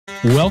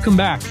Welcome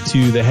back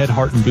to the Head,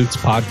 Heart, and Boots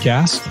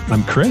podcast.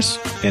 I'm Chris.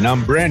 And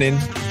I'm Brandon.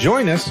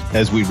 Join us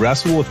as we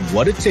wrestle with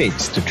what it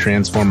takes to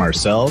transform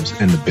ourselves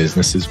and the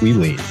businesses we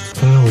lead.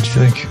 What'd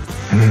you think?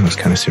 I don't know, it was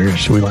kind of serious.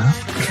 Should we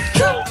laugh?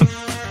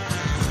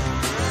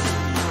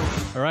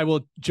 All right.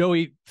 Well,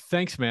 Joey,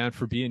 thanks, man,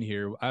 for being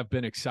here. I've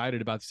been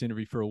excited about this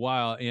interview for a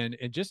while. And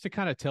just to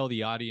kind of tell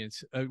the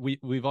audience,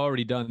 we've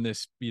already done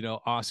this,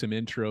 awesome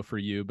intro for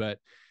you, but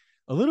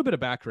a little bit of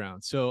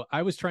background. So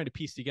I was trying to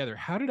piece together,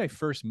 how did I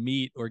first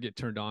meet or get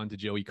turned on to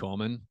Joey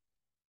Coleman?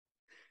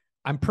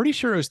 I'm pretty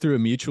sure it was through a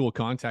mutual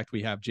contact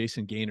we have,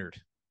 Jason Gaynard,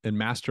 in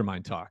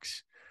Mastermind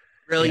Talks.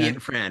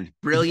 Brilliant friend,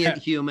 brilliant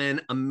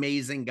human,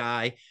 amazing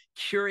guy,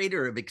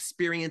 curator of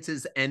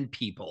experiences and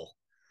people.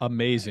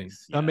 Amazing.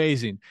 Nice. Yes.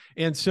 Amazing.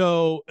 And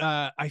so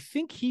I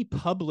think he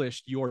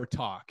published your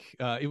talk.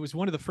 It was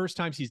one of the first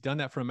times he's done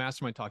that for a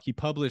Mastermind Talk. He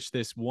published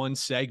this one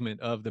segment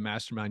of the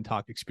Mastermind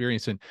Talk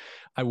experience. And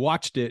I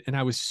watched it and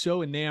I was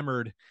so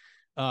enamored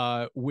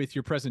with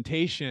your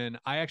presentation.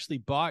 I actually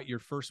bought your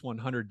first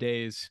 100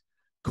 days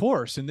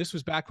course. And this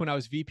was back when I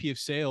was VP of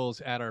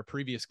sales at our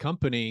previous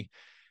company.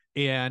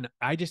 And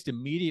I just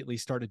immediately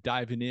started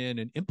diving in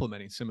and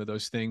implementing some of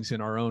those things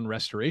in our own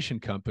restoration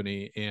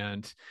company.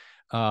 And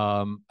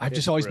I've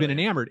just always been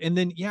enamored. And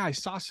then, I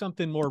saw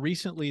something more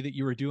recently that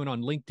you were doing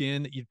on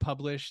LinkedIn that you'd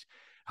published.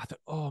 I thought,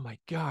 oh my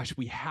gosh,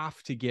 we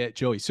have to get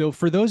Joey. So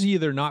for those of you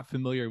that are not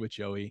familiar with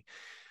Joey,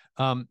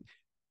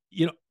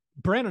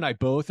 Brandon and I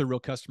both are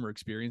real customer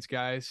experience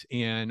guys,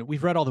 and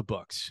we've read all the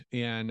books.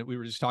 And we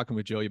were just talking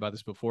with Joey about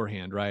this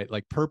beforehand, right?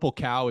 Like Purple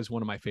Cow is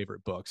one of my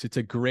favorite books. It's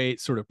a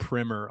great sort of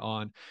primer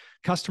on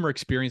customer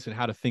experience and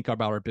how to think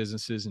about our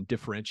businesses and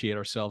differentiate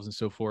ourselves and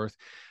so forth.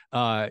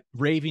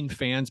 Raving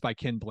Fans by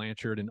Ken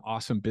Blanchard, an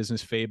awesome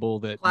business fable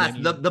that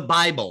the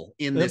Bible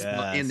in this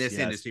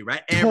industry,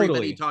 right? Totally.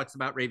 Everybody talks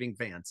about raving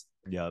fans.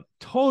 Yeah,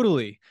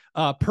 totally.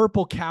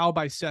 Purple Cow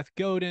by Seth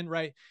Godin,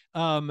 right?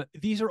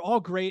 These are all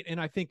great and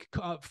I think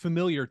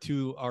familiar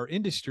to our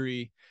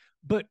industry.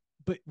 But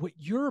what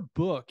your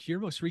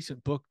most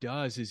recent book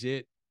does is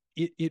it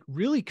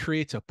really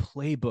creates a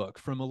playbook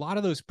from a lot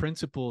of those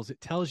principles.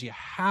 It tells you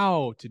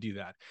how to do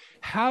that.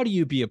 How do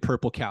you be a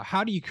purple cow?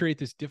 How do you create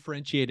this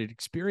differentiated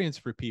experience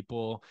for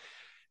people?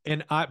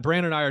 And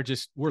Brandon and I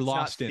we're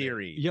lost in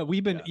theory. Yeah,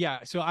 we've been,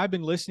 So I've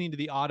been listening to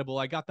the Audible.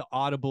 I got the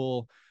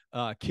Audible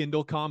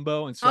Kindle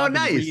combo. And so I've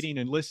been reading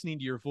and listening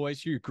to your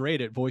voice. You're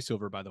great at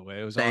voiceover, by the way.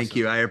 It was Thank awesome.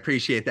 you. I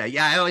appreciate that.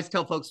 Yeah, I always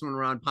tell folks when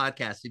we're on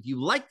podcasts, if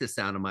you like the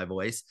sound of my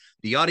voice,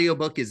 the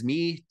audiobook is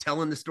me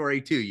telling the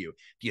story to you.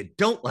 If you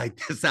don't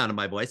like the sound of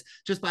my voice,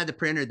 just buy the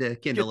print or the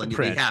Kindle and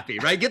you'll be happy,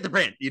 right? Get the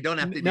print. You don't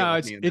have to deal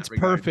with me in that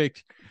regard.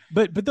 Perfect.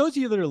 But those of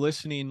you that are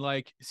listening,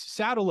 like,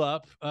 saddle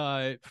up.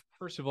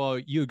 First of all,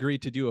 you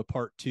agreed to do a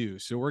part 2.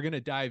 So we're going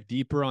to dive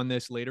deeper on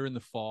this later in the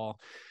fall.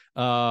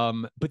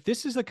 But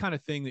this is the kind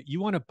of thing that you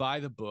want to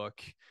buy the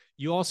book.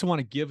 You also want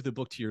to give the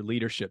book to your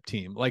leadership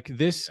team. Like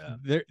this,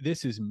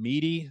 this is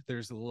meaty.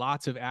 There's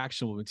lots of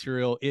actionable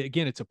material.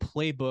 Again, it's a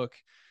playbook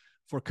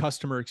for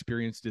customer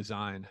experience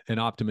design and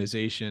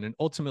optimization. And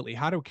ultimately,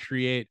 how do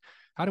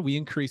we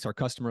increase our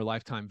customer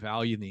lifetime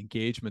value and the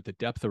engagement, the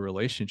depth of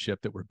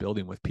relationship that we're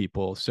building with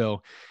people?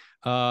 So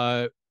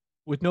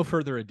with no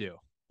further ado,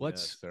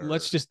 let's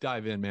just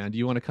dive in, man. Do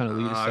you want to kind of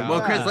lead us out?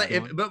 Well,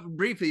 Chris, but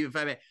briefly, if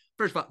I may,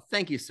 first of all,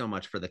 thank you so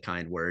much for the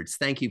kind words.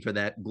 Thank you for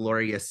that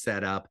glorious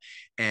setup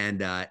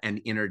and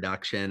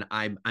introduction.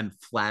 I'm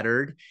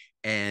flattered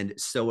and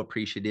so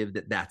appreciative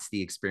that that's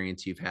the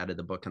experience you've had of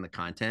the book and the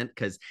content.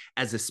 Because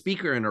as a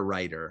speaker and a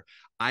writer,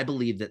 I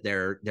believe that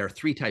there are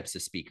 3 types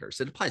of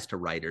speakers. It applies to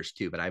writers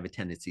too, but I have a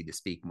tendency to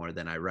speak more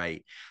than I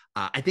write.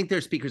 I think there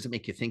are speakers that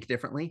make you think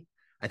differently.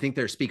 I think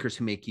there are speakers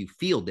who make you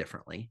feel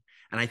differently.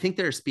 And I think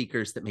there are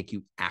speakers that make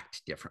you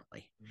act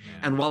differently. Yeah.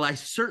 And while I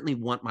certainly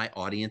want my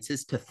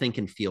audiences to think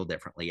and feel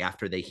differently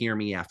after they hear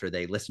me, after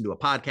they listen to a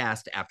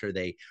podcast, after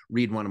they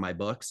read one of my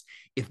books,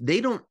 if they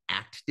don't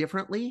act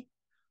differently,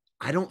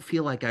 I don't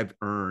feel like I've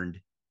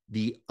earned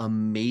the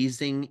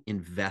amazing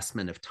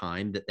investment of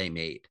time that they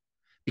made.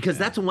 Because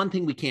that's one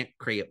thing we can't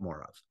create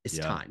more of is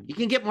time. You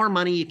can get more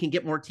money, you can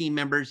get more team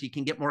members, you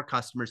can get more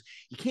customers.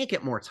 You can't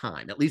get more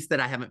time, at least that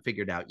I haven't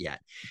figured out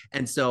yet.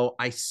 And so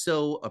I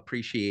so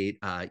appreciate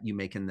you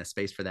making the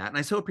space for that. And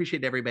I so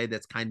appreciate everybody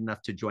that's kind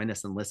enough to join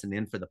us and listen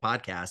in for the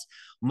podcast.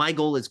 My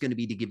goal is going to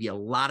be to give you a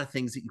lot of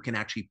things that you can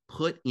actually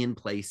put in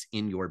place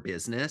in your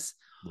business.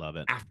 Love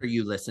it. After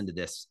you listen to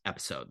this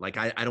episode. Like,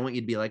 I don't want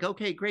you to be like,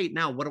 okay, great.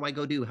 Now what do I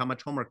go do? How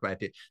much homework do I have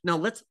to do? No,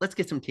 let's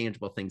get some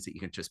tangible things that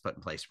you can just put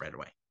in place right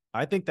away.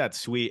 I think that's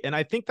sweet. And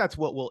I think that's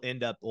what we'll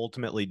end up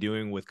ultimately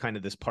doing with kind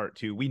of this part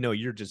 2. We know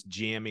you're just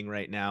jamming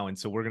right now. And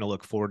so we're going to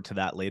look forward to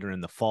that later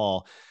in the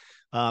fall.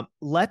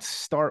 Let's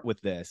start with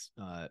this,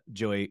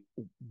 Joey.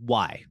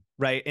 Why?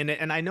 Right.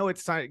 And I know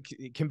it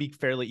can be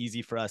fairly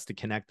easy for us to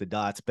connect the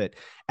dots, but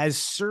as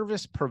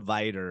service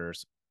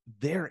providers,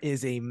 there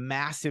is a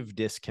massive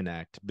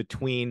disconnect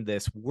between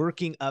this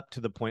working up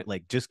to the point,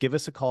 like, just give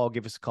us a call,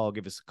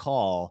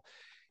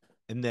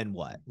 And then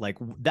what? Like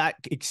that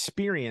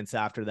experience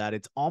after that,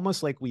 it's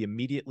almost like we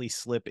immediately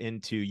slip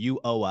into you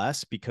owe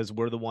us because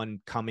we're the one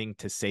coming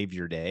to save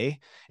your day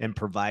and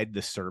provide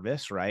the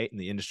service, right? In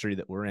the industry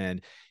that we're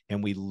in.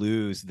 And we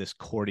lose this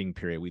courting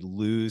period. We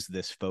lose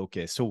this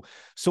focus.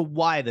 So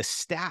why the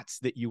stats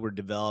that you were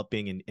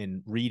developing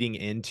and reading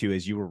into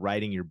as you were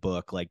writing your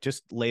book, like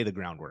just lay the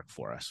groundwork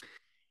for us.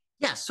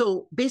 Yeah.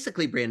 So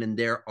basically, Brandon,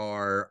 there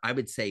are, I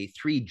would say,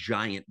 three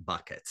giant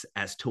buckets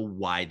as to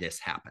why this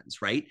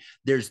happens, right?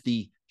 There's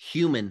the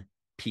human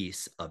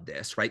piece of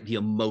this, right? The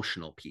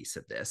emotional piece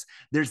of this.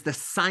 There's the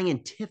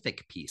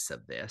scientific piece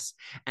of this.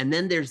 And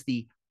then there's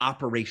the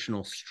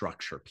operational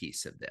structure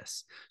piece of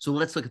this. So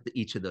let's look at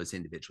each of those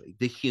individually.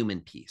 The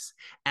human piece.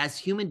 As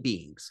human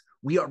beings,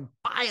 we are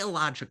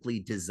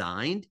biologically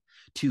designed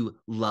to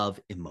love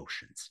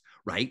emotions,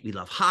 right? We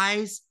love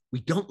highs. We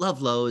don't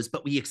love lows,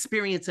 but we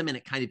experience them, and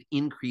it kind of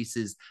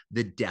increases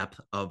the depth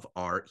of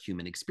our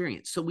human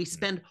experience. So we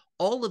spend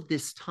all of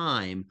this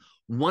time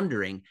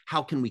wondering,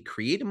 how can we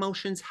create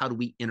emotions? How do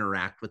we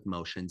interact with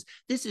emotions?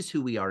 This is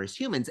who we are as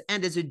humans.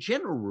 And as a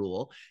general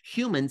rule,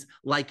 humans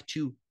like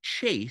to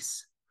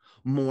chase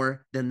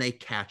more than they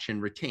catch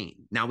and retain.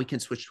 Now we can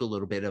switch to a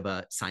little bit of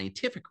a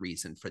scientific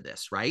reason for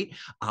this, right?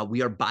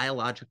 We are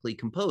biologically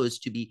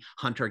composed to be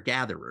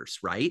hunter-gatherers,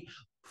 right?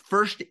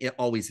 First,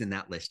 always in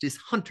that list is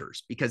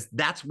hunters, because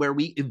that's where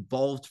we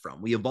evolved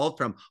from. We evolved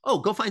from, oh,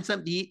 go find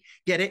something to eat,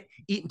 get it,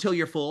 eat until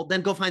you're full,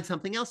 then go find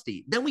something else to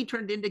eat. Then we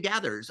turned into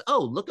gatherers. Oh,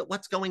 look at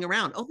what's going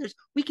around. Oh,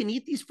 we can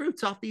eat these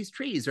fruits off these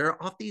trees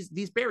or off these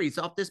berries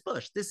off this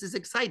bush. This is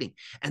exciting.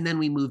 And then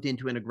we moved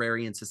into an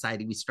agrarian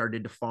society. We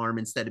started to farm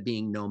instead of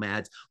being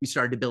nomads. We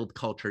started to build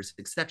cultures,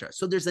 etc.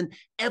 So there's an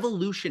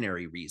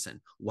evolutionary reason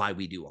why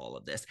we do all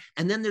of this.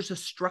 And then there's a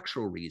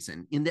structural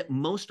reason in that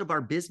most of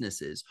our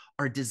businesses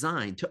are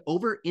designed to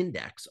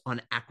over-index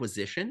on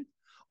acquisition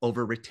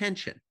over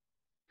retention.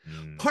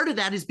 Part of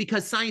that is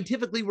because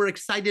scientifically we're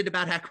excited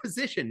about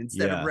acquisition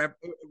instead of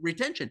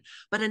retention.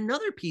 But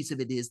another piece of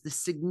it is the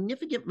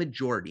significant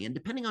majority, and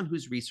depending on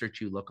whose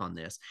research you look on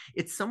this,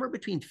 it's somewhere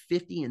between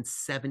 50 and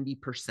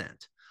 70%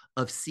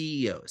 of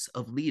CEOs,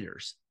 of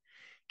leaders,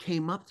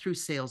 came up through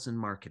sales and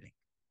marketing.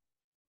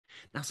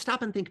 Now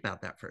stop and think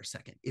about that for a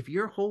second. If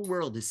your whole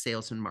world is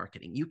sales and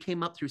marketing, you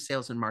came up through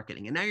sales and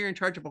marketing, and now you're in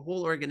charge of a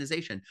whole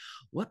organization,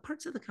 what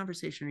parts of the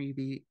conversation are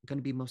you going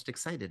to be most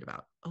excited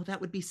about? Oh, that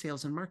would be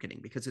sales and marketing,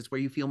 because it's where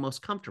you feel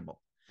most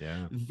comfortable.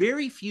 Yeah.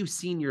 Very few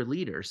senior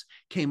leaders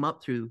came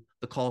up through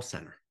the call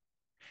center,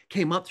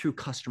 came up through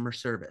customer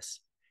service,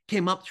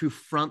 came up through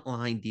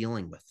frontline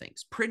dealing with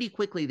things. Pretty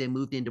quickly, they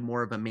moved into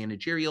more of a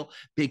managerial,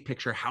 big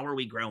picture. How are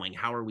we growing?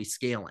 How are we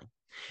scaling?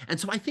 And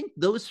so I think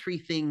those three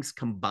things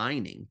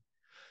combining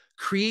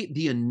create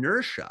the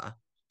inertia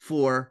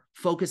for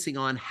focusing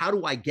on how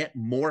do I get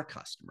more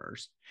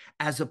customers,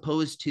 as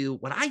opposed to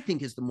what I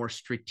think is the more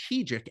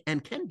strategic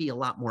and can be a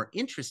lot more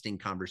interesting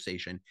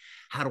conversation.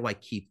 How do I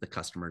keep the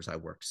customers I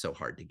worked so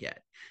hard to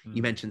get?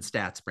 You mentioned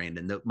stats,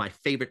 Brandon. My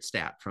favorite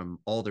stat from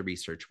all the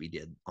research we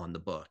did on the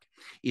book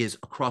is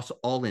across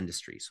all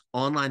industries,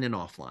 online and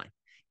offline,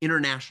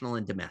 international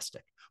and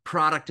domestic,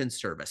 product and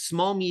service,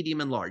 small, medium,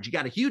 and large. You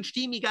got a huge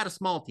team, you got a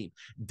small team.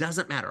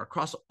 Doesn't matter.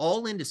 Across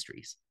all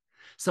industries,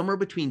 somewhere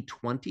between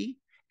 20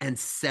 and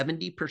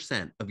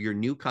 70% of your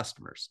new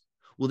customers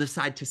will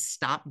decide to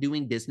stop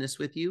doing business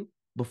with you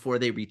before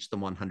they reach the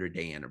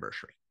 100-day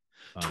anniversary.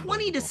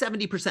 20 to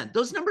 70%.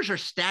 Those numbers are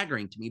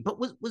staggering to me.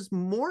 But what was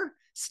more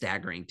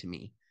staggering to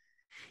me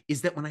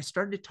is that when I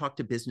started to talk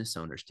to business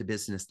owners, to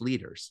business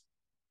leaders,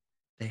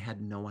 they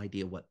had no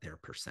idea what their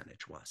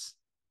percentage was.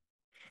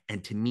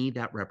 And to me,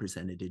 that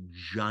represented a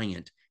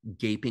giant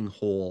gaping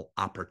hole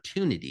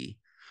opportunity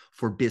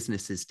for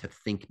businesses to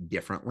think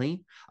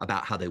differently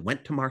about how they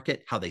went to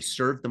market, how they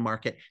served the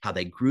market, how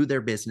they grew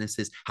their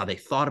businesses, how they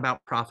thought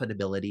about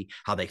profitability,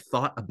 how they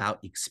thought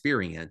about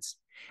experience.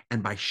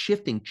 And by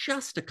shifting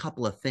just a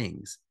couple of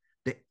things,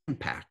 the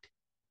impact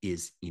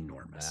is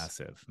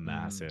enormous.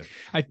 Massive.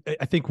 I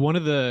think one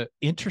of the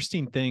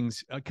interesting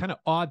things, kind of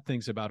odd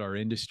things about our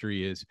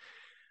industry is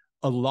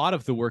a lot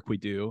of the work we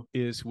do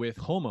is with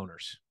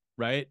homeowners,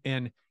 right?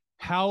 And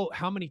how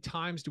many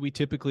times do we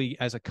typically,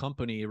 as a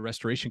company, a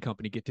restoration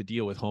company, get to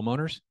deal with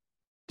homeowners?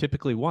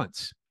 Typically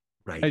once.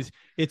 Right.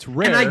 It's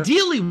rare. And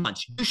ideally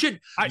once. You should,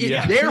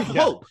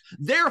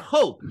 their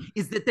hope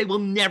is that they will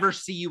never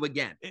see you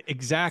again.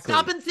 Exactly.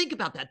 Stop and think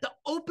about that. The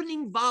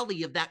opening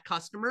volley of that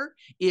customer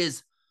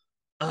is,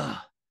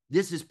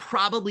 this is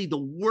probably the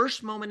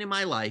worst moment in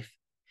my life.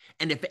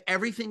 And if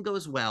everything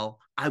goes well,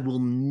 I will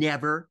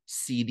never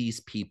see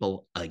these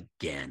people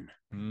again.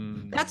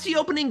 That's the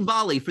opening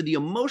volley for the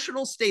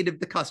emotional state of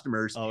the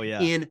customers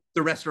in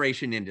the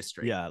restoration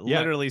industry.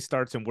 Literally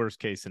starts in worst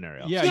case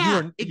scenario.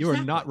 You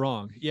are not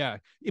wrong.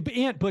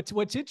 But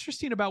what's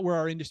interesting about where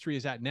our industry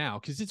is at now,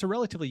 because it's a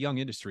relatively young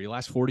industry,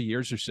 last 40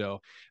 years or so.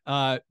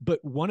 But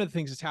one of the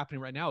things that's happening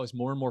right now is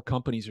more and more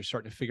companies are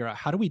starting to figure out,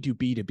 how do we do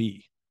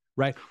B2B?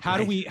 right? How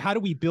do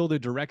we build a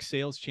direct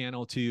sales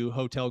channel to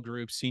hotel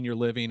groups, senior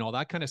living, all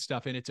that kind of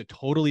stuff? And it's a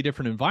totally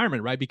different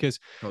environment, right? Because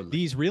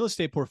these real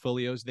estate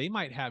portfolios, they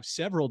might have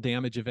several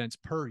damage events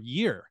per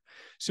year.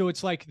 So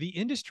it's like the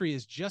industry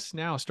is just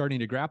now starting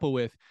to grapple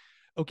with,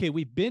 okay,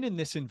 we've been in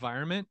this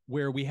environment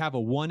where we have a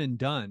one and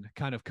done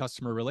kind of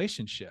customer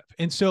relationship.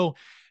 And so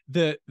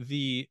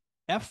the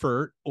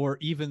effort or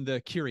even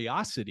the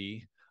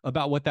curiosity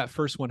about what that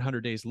first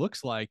 100 days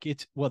looks like,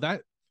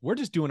 we're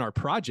just doing our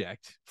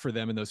project for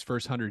them in those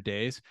first 100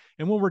 days.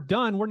 And when we're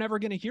done, we're never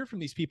going to hear from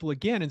these people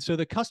again. And so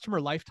the customer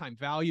lifetime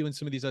value and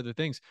some of these other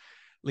things,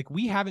 like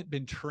we haven't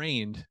been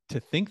trained to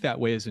think that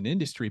way as an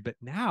industry. But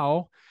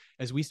now,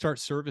 as we start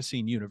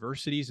servicing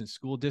universities and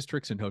school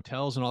districts and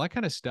hotels and all that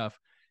kind of stuff,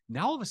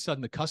 now all of a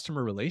sudden the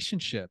customer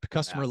relationship,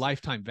 customer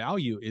lifetime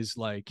value is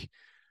like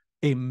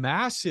a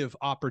massive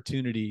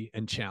opportunity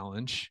and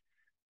challenge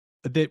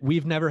that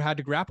we've never had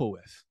to grapple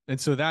with.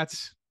 And so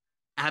that's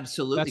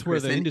absolutely where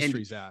the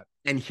industry's at.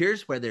 And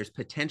here's where there's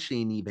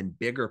potentially an even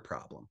bigger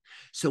problem.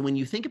 So when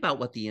you think about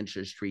what the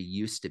industry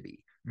used to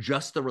be,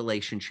 just the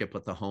relationship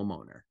with the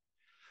homeowner,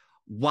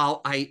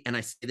 and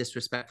I say this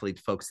respectfully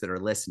to folks that are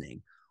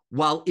listening,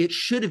 while it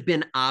should have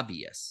been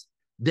obvious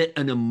that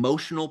an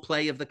emotional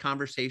play of the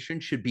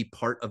conversation should be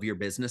part of your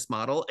business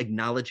model,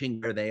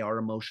 acknowledging where they are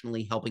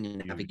emotionally, helping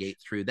them navigate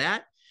through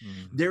that,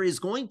 there is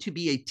going to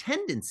be a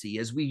tendency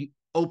as we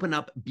open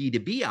up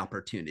B2B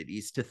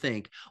opportunities to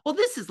think, well,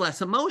 this is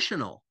less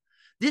emotional.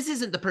 This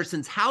isn't the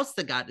person's house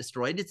that got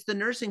destroyed. It's the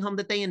nursing home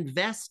that they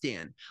invest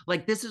in.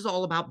 Like, this is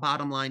all about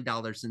bottom line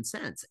dollars and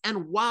cents.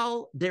 And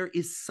while there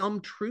is some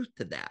truth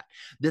to that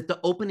the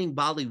opening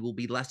volley will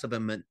be less of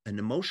an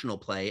emotional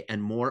play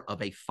and more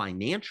of a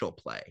financial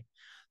play,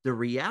 the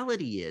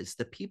reality is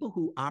the people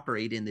who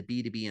operate in the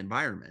B2B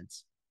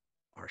environments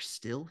are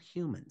still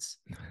humans.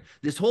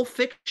 This whole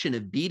fiction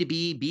of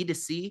B2B,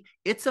 B2C,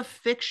 it's a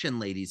fiction,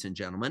 ladies and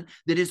gentlemen,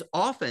 that is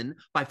often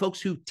by folks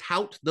who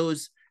tout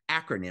those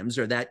acronyms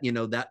or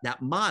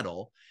that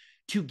model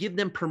to give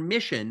them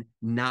permission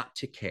not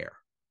to care.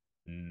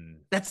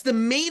 That's the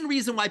main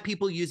reason why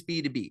people use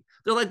B2B.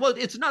 They're like, well,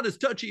 it's not as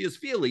touchy as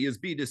feely as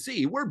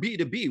B2C. We're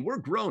B2B. We're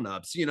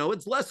grown-ups.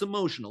 It's less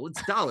emotional.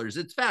 It's dollars.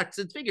 It's facts.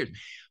 It's figures.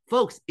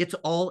 Folks, it's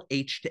all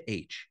H to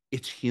H.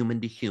 It's human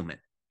to human.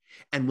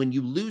 And when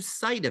you lose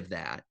sight of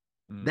that,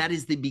 that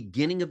is the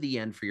beginning of the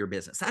end for your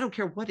business. I don't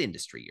care what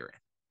industry you're in.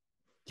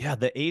 Yeah,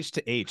 the H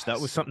to H, that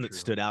was something that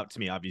stood out to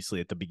me, obviously,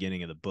 at the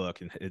beginning of the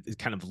book, and it's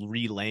kind of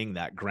relaying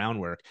that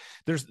groundwork.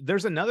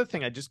 There's another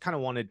thing I just kind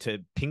of wanted to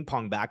ping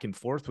pong back and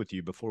forth with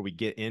you before we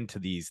get into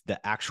the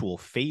actual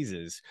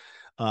phases.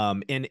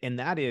 And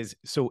that is,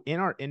 so in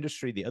our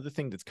industry, the other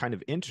thing that's kind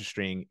of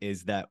interesting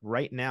is that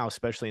right now,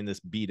 especially in this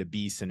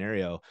B2B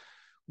scenario,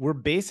 we're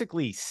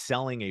basically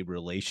selling a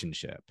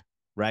relationship,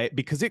 right?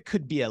 Because it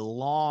could be a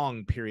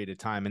long period of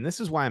time. And this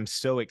is why I'm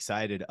so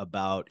excited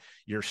about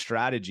your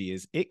strategy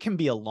is it can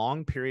be a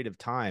long period of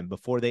time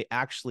before they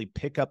actually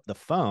pick up the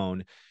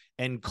phone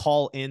and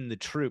call in the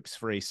troops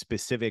for a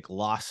specific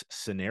loss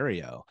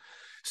scenario.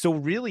 So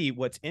really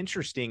what's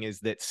interesting is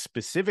that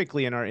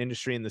specifically in our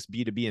industry, in this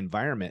B2B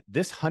environment,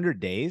 this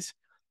 100 days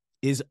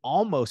is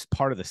almost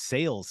part of the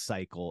sales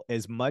cycle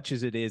as much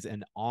as it is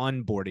an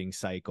onboarding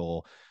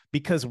cycle,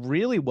 because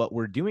really what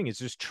we're doing is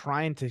just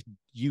trying to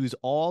use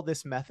all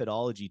this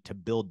methodology to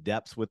build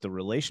depth with the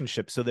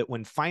relationship so that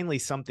when finally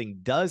something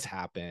does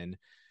happen,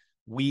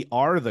 we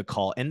are the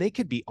call, and they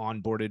could be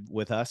onboarded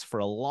with us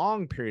for a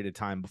long period of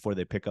time before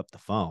they pick up the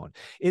phone.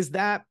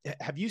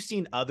 Have you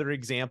seen other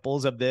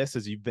examples of this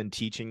as you've been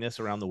teaching this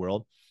around the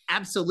world?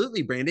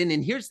 Absolutely, Brandon.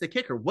 And here's the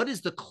kicker. What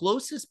is the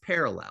closest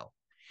parallel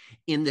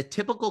in the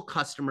typical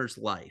customer's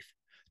life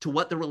to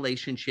what the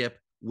relationship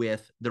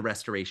with the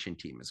restoration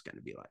team is going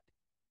to be like?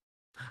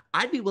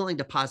 I'd be willing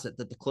to posit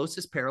that the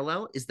closest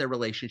parallel is their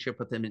relationship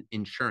with an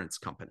insurance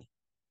company.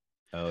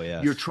 Oh,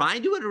 yeah. You're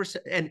trying to,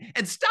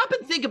 and stop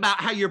and think about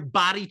how your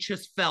body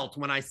just felt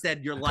when I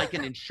said you're like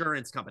an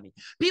insurance company.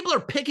 People are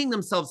picking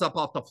themselves up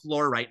off the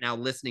floor right now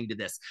listening to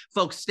this.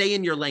 Folks, stay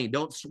in your lane.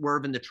 Don't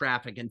swerve in the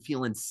traffic and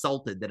feel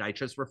insulted that I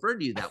just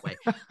referred to you that way.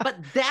 But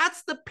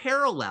that's the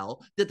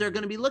parallel that they're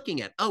going to be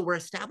looking at. Oh, we're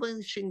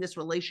establishing this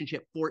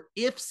relationship for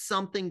if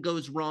something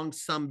goes wrong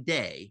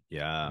someday,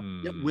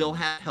 that we'll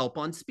have help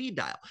on speed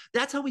dial.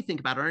 That's how we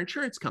think about our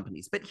insurance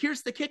companies. But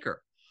here's the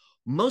kicker.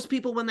 Most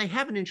people, when they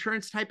have an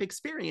insurance type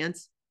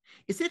experience,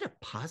 is it a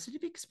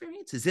positive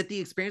experience? Is it the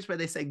experience where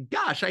they say,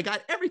 gosh, I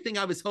got everything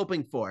I was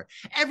hoping for,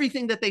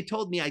 everything that they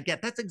told me I'd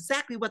get? That's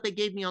exactly what they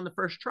gave me on the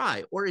first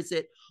try. Or is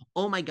it,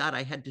 oh my God,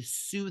 I had to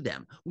sue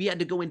them. We had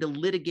to go into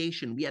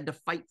litigation. We had to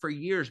fight for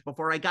years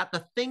before I got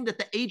the thing that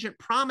the agent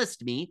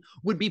promised me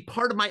would be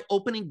part of my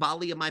opening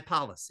volley of my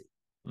policy.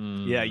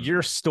 Yeah,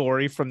 your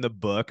story from the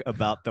book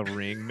about the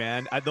ring,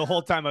 man. The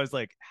whole time I was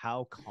like,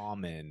 how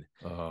common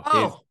is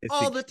all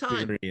the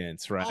time,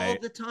 right? All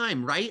the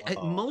time, right?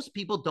 Most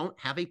people don't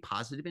have a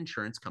positive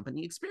insurance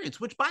company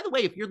experience, which, by the way,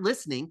 if you're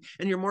listening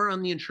and you're more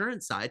on the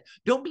insurance side,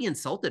 don't be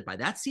insulted by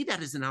that. See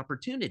that as an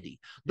opportunity.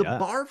 The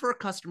bar for a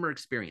customer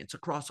experience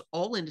across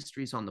all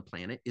industries on the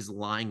planet is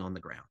lying on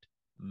the ground.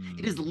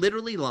 It is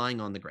literally lying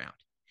on the ground.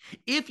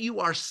 If you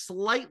are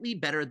slightly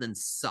better than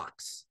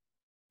sucks,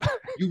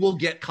 you will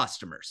get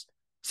customers.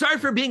 Sorry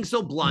for being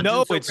so blunt.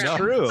 No, so it's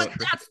true. But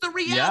that's the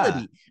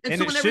reality. Yeah. And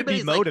so it should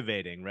be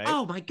motivating, right?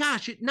 Oh my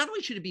gosh. Not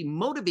only should it be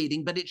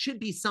motivating, but it should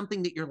be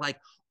something that you're like,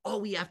 all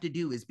we have to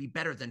do is be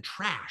better than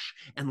trash,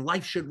 and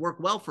life should work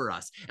well for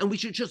us. And we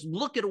should just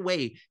look at a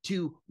way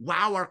to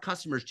wow our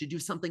customers, to do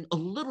something a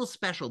little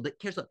special that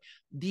cares about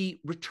the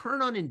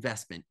return on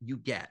investment you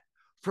get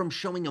from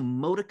showing a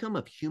modicum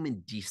of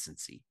human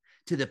decency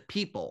to the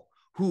people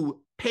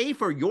who pay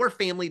for your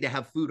family to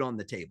have food on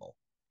the table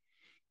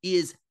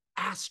is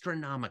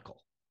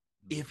astronomical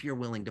if you're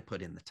willing to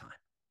put in the time.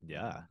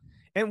 Yeah.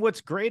 And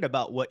what's great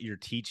about what you're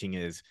teaching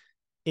is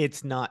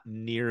it's not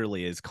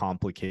nearly as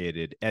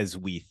complicated as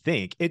we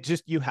think. It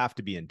just, you have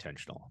to be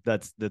intentional.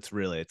 That's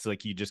really, it's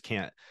like, you just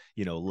can't,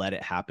 let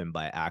it happen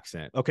by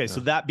accident. Okay. So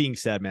that being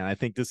said, man, I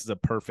think this is a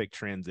perfect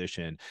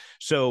transition.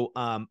 So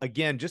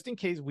again, just in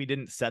case we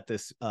didn't set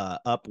this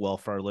up well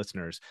for our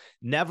listeners,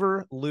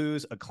 never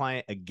lose a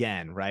client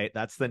again, right?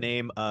 That's the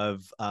name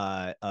of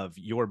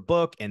your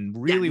book, and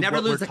really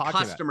never lose a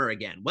customer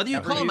again. Whether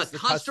you call them a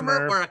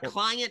customer or a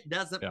client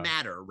doesn't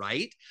matter,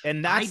 right?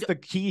 And that's the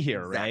key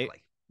here, exactly.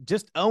 right?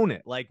 Just own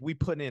it. Like, we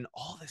put in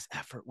all this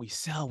effort, we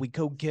sell, we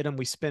go get them,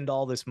 we spend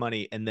all this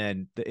money, and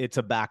then it's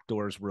a back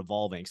doors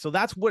revolving. So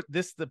that's what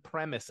the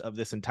premise of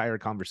this entire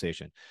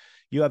conversation.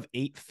 You have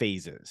 8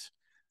 phases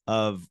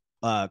of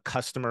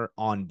customer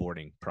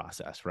onboarding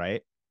process,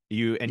 right?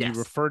 You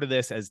refer to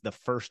this as the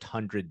first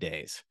 100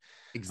 days.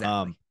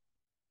 Exactly.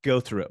 Go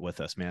through it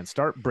with us, man.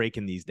 Start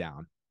breaking these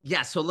down.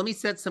 Yeah. So let me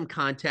set some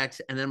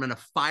context, and then I'm going to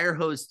fire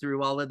hose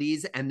through all of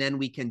these, and then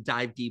we can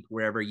dive deep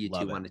wherever you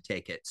two want to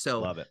take it.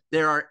 So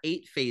there are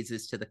 8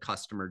 phases to the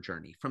customer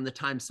journey, from the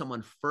time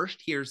someone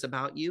first hears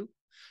about you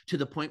to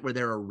the point where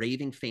they're a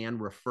raving fan,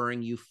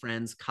 referring you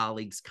friends,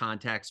 colleagues,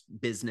 contacts,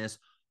 business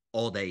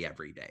all day,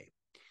 every day.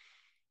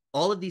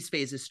 All of these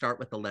phases start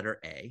with the letter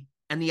A.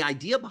 And the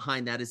idea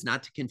behind that is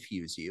not to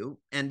confuse you.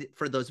 And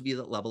for those of you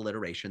that love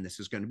alliteration, this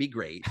is going to be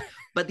great.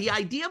 But the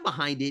idea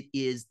behind it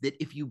is that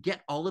if you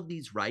get all of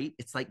these right,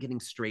 it's like getting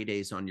straight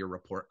A's on your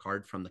report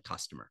card from the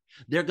customer.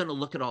 They're going to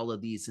look at all of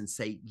these and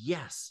say,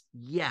 yes,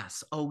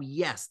 yes, oh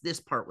yes,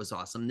 this part was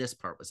awesome, this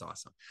part was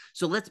awesome.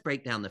 So let's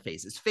break down the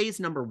phases. Phase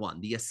number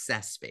 1, the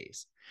assess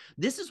phase.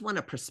 This is when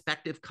a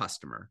prospective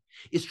customer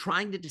is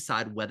trying to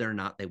decide whether or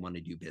not they want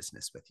to do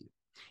business with you.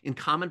 In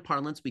common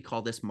parlance, we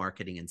call this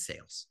marketing and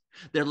sales.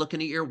 They're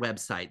looking at your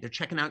website. They're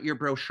checking out your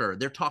brochure.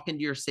 They're talking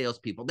to your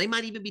salespeople. They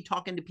might even be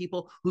talking to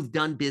people who've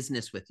done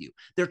business with you.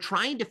 They're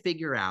trying to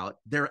figure out,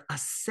 they're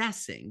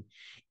assessing,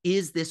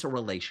 is this a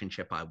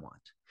relationship I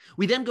want?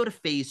 We then go to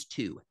phase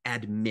 2,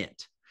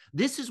 admit.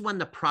 This is when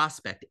the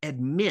prospect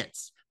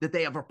admits that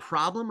they have a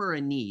problem or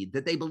a need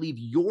that they believe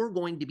you're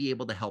going to be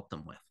able to help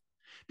them with.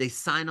 They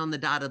sign on the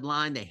dotted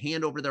line, they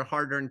hand over their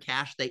hard-earned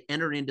cash, they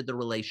enter into the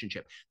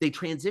relationship. They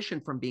transition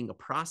from being a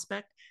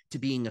prospect to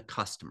being a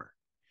customer.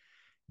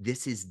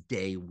 This is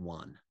day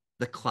 1.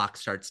 The clock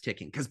starts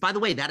ticking. Because by the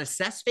way, that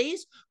assess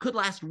phase could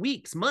last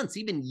weeks, months,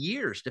 even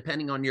years,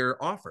 depending on your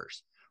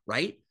offers,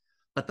 right?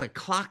 But the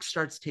clock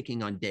starts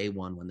ticking on day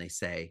 1 when they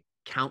say,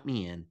 count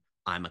me in,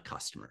 I'm a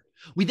customer.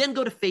 We then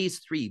go to phase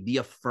 3, the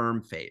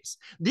affirm phase.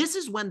 This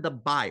is when the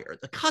buyer,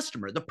 the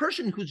customer, the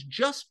person who's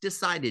just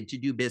decided to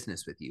do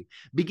business with you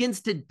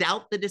begins to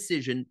doubt the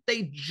decision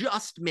they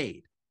just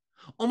made.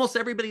 Almost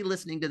everybody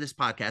listening to this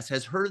podcast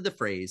has heard of the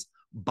phrase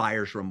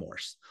buyer's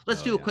remorse.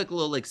 Let's do a quick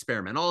little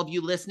experiment. All of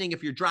you listening,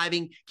 if you're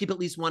driving, keep at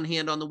least one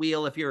hand on the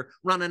wheel. If you're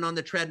running on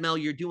the treadmill,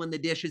 you're doing the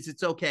dishes,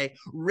 it's okay.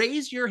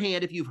 Raise your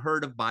hand if you've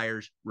heard of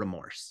buyer's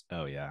remorse.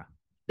 Oh, yeah.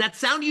 That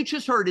sound you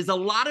just heard is a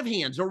lot of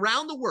hands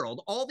around the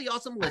world, all the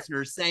awesome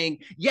listeners saying,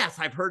 yes,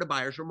 I've heard of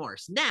buyer's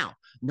remorse. Now,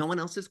 no one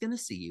else is going to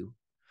see you.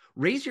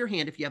 Raise your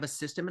hand if you have a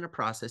system and a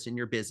process in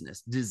your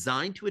business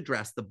designed to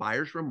address the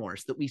buyer's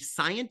remorse that we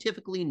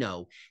scientifically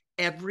know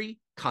every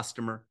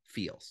customer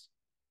feels.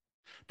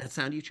 That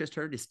sound you just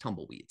heard is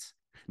tumbleweeds,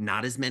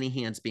 not as many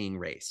hands being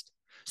raised.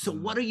 So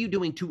what are you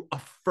doing to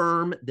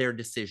affirm their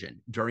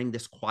decision during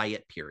this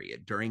quiet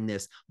period, during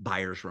this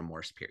buyer's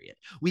remorse period?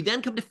 We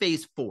then come to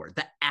phase 4,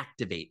 the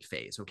activate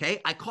phase, okay?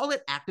 I call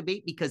it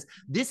activate because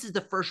this is the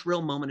first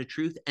real moment of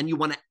truth, and you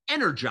want to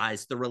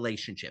energize the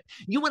relationship.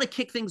 You want to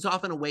kick things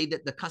off in a way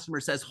that the customer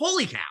says,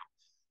 holy cow,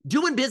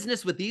 doing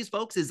business with these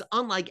folks is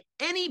unlike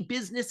any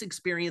business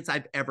experience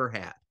I've ever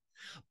had.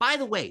 By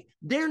the way,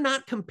 they're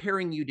not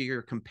comparing you to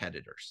your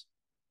competitors.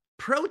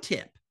 Pro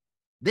tip.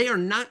 They are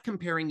not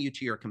comparing you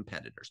to your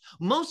competitors.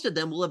 Most of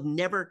them will have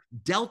never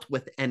dealt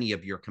with any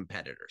of your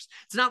competitors.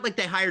 It's not like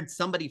they hired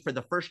somebody for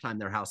the first time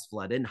their house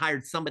flooded and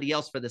hired somebody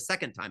else for the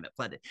second time it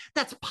flooded.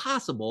 That's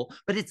possible,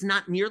 but it's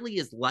not nearly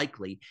as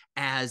likely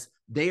as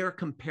they are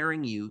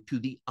comparing you to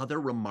the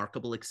other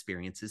remarkable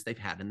experiences they've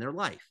had in their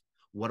life.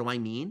 What do I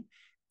mean?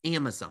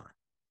 Amazon.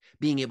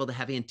 Being able to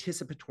have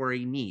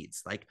anticipatory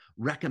needs, like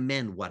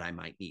recommend what I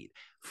might need,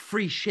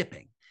 free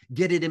shipping,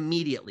 get it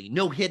immediately,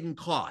 no hidden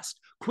cost,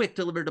 quick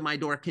delivered to my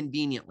door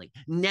conveniently.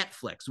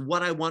 Netflix,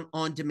 what I want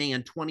on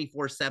demand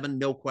 24/7,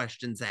 no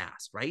questions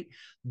asked, right?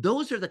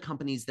 Those are the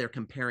companies they're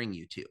comparing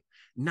you to,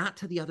 not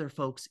to the other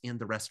folks in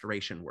the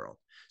restoration world.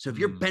 So if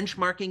you're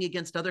benchmarking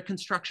against other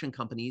construction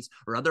companies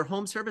or other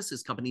home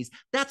services companies,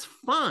 that's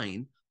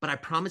fine. But I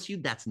promise you,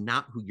 that's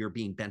not who you're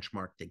being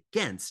benchmarked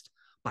against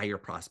by your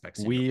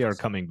prospects. We are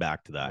coming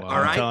back to that. Wow.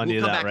 All right,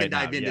 we'll come back right and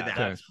dive now. into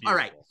Yeah, that. All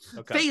right,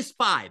 okay. phase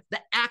 5, the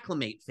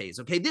acclimate phase.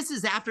 Okay, this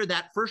is after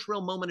that first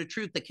real moment of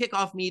truth, the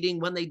kickoff meeting,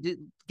 when they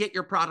get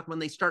your product, when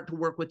they start to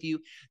work with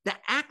you. The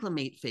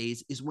acclimate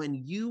phase is when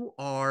you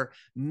are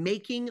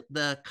making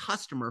the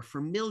customer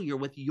familiar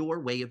with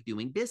your way of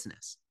doing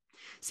business.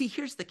 See,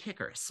 here's the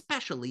kicker,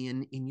 especially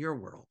in your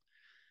world.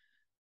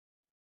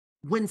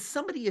 When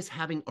somebody is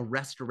having a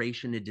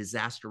restoration, a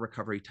disaster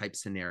recovery type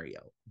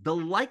scenario, the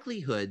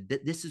likelihood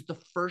that this is the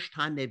first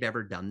time they've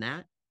ever done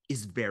that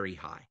is very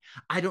high.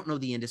 I don't know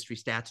the industry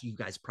stats. You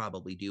guys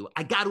probably do.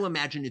 I got to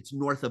imagine it's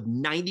north of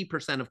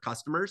 90% of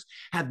customers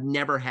have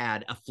never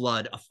had a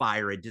flood, a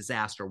fire, a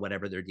disaster,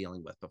 whatever they're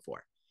dealing with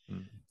before.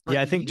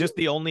 Yeah, I think just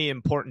the only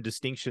important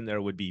distinction there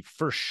would be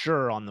for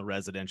sure on the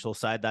residential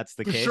side. That's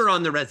the case. For sure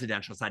on the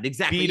residential side.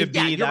 Exactly. B2B,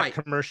 yeah, you're that right.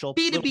 commercial,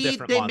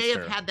 B2B, they may have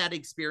monster. had that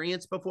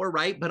experience before,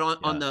 right? But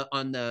on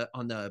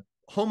the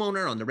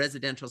homeowner, on the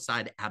residential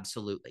side,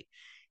 absolutely.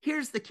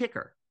 Here's the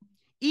kicker.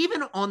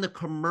 Even on the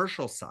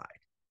commercial side,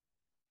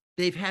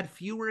 they've had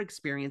fewer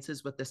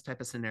experiences with this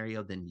type of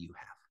scenario than you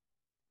have.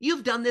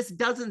 You've done this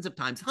dozens of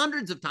times,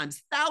 hundreds of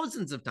times,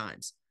 thousands of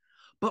times.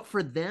 But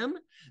for them,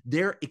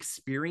 their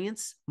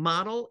experience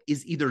model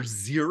is either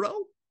 0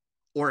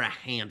 or a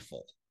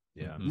handful.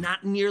 Yeah.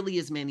 Not nearly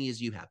as many as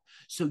you have.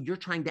 So you're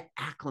trying to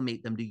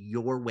acclimate them to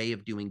your way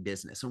of doing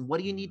business. And what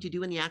do you need to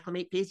do in the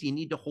acclimate phase? You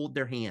need to hold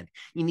their hand.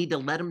 You need to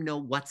let them know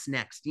what's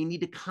next. You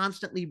need to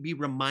constantly be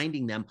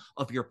reminding them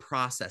of your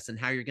process and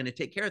how you're going to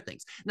take care of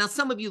things. Now,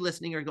 some of you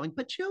listening are going,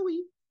 but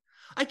Joey,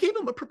 I gave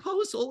them a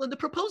proposal and the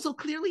proposal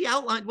clearly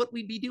outlined what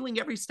we'd be doing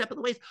every step of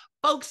the way.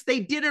 Folks,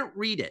 they didn't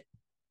read it.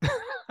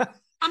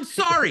 I'm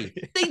sorry,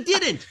 they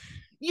didn't.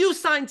 You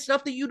sign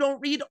stuff that you don't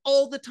read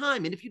all the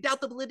time. And if you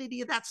doubt the validity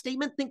of that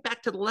statement, think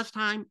back to the last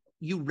time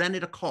you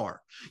rented a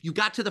car. You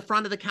got to the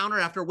front of the counter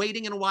after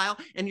waiting in a while,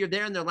 and you're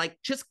there, and they're like,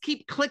 just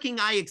keep clicking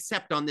I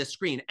accept on this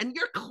screen. And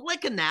you're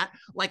clicking that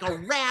like a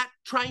rat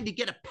trying to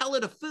get a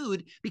pellet of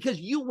food because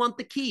you want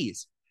the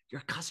keys.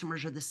 Your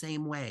customers are the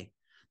same way.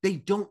 They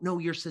don't know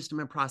your system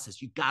and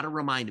process. You got to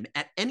remind them.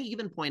 At any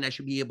given point, I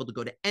should be able to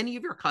go to any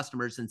of your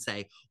customers and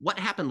say, what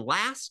happened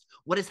last,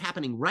 what is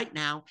happening right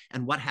now,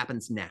 and what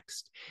happens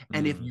next.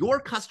 And if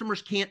your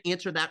customers can't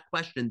answer that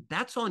question,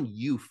 that's on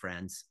you,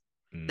 friends.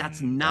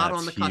 That's not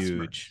on the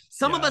customer.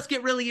 Some of us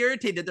get really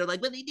irritated. They're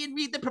like, well, they didn't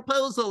read the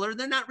proposal or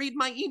they're not reading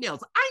my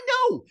emails. I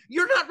know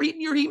you're not reading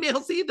your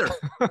emails either.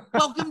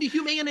 Welcome to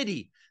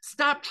humanity.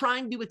 Stop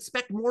trying to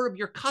expect more of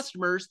your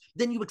customers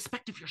than you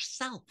expect of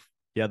yourself.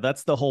 Yeah,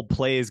 that's the whole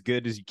play as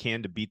good as you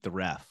can to beat the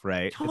ref,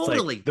 right? Totally.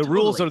 It's like the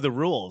rules are the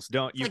rules.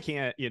 You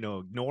can't,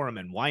 ignore them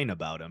and whine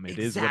about them. It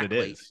is what it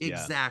is.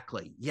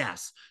 Exactly.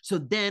 Yes. So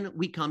then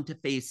we come to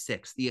phase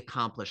 6, the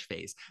accomplish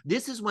phase.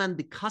 This is when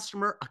the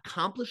customer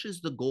accomplishes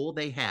the goal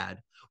they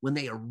had when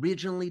they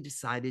originally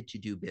decided to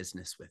do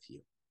business with you.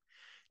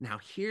 Now,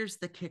 here's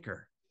the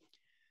kicker.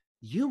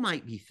 You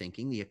might be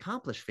thinking the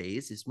accomplish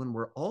phase is when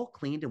we're all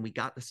cleaned and we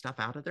got the stuff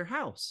out of their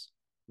house.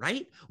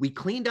 Right? We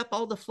cleaned up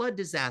all the flood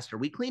disaster.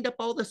 We cleaned up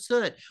all the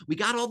soot. We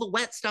got all the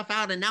wet stuff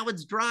out and now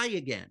it's dry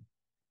again.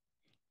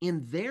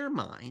 In their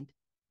mind,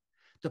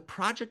 the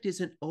project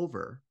isn't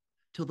over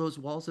till those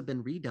walls have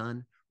been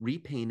redone,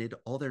 repainted,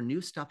 all their new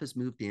stuff is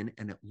moved in,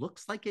 and it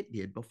looks like it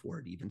did before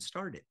it even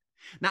started.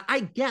 Now, I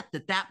get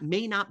that that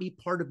may not be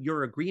part of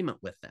your agreement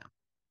with them,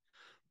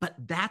 but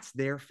that's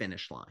their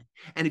finish line.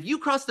 And if you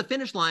cross the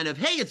finish line of,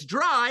 hey, it's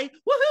dry,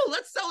 woohoo,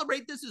 let's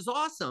celebrate, this is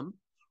awesome,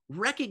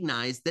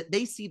 recognize that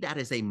they see that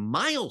as a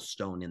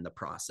milestone in the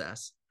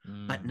process,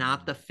 but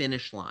not the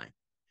finish line.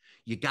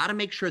 You got to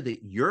make sure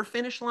that your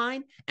finish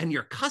line and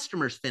your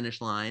customer's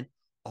finish line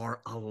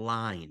are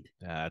aligned.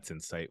 That's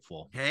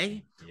insightful.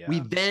 Okay. Yeah. We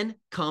then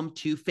come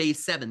to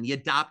phase 7, the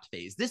adopt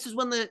phase. This is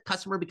when the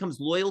customer becomes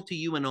loyal to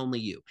you and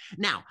only you.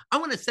 Now, I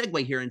want to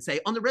segue here and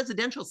say on the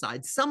residential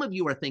side, some of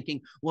you are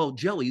thinking, well,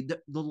 Joey, the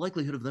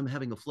likelihood of them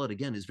having a flood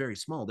again is very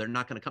small. They're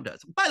not going to come to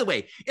us. By the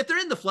way, if they're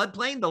in the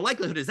floodplain, the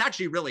likelihood is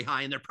actually really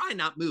high and they're probably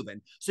not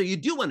moving. So you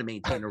do want to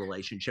maintain a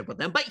relationship with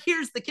them. But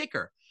here's the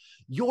kicker.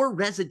 Your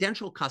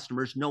residential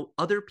customers know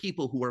other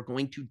people who are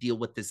going to deal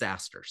with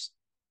disasters.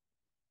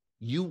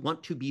 You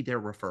want to be their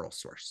referral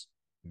source.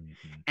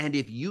 And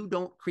if you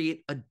don't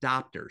create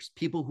adopters,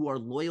 people who are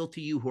loyal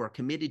to you, who are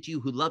committed to you,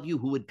 who love you,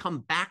 who would come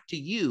back to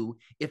you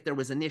if there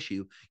was an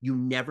issue, you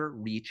never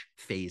reach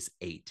phase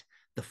 8,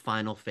 the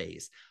final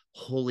phase,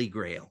 holy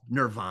grail,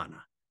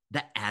 nirvana.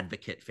 the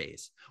advocate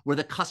phase, where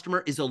the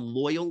customer is a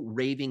loyal,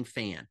 raving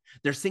fan.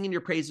 They're singing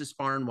your praises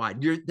far and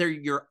wide. They're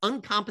your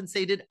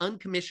uncompensated,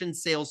 uncommissioned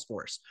sales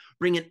force,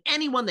 bringing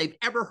anyone they've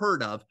ever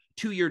heard of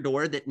to your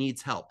door that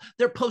needs help.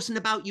 They're posting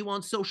about you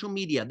on social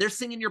media. They're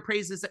singing your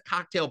praises at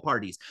cocktail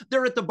parties.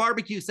 They're at the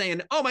barbecue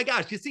saying, oh my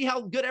gosh, you see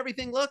how good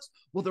everything looks?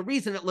 Well, the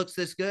reason it looks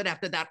this good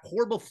after that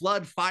horrible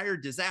flood, fire,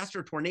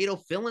 disaster, tornado,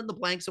 fill in the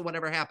blanks of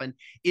whatever happened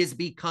is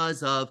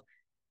because of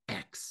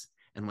X.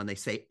 And when they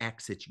say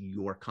X, it's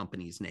your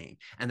company's name.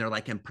 And they're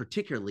like, and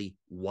particularly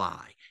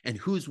Y. And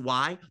who's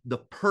Y? The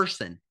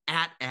person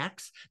at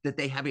X that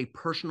they have a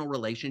personal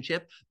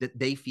relationship that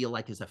they feel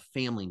like is a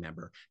family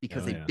member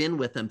because they've been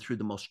with them through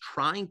the most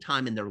trying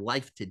time in their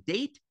life to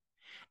date.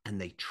 And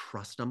they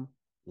trust them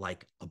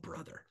like a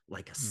brother,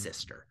 like a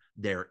sister.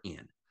 They're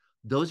in.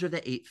 Those are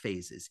the 8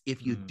 phases.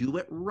 If you do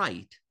it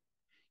right,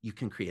 you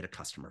can create a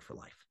customer for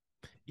life.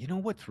 You know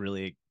what's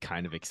really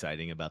kind of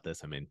exciting about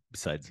this? I mean,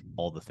 besides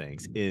all the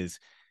things, is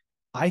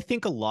I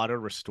think a lot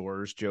of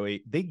restorers,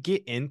 Joey, they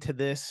get into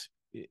this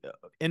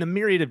in a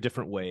myriad of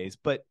different ways,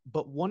 but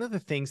one of the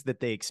things that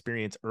they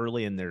experience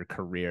early in their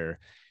career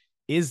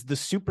is the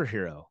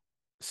superhero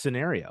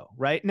scenario,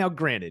 right? Now,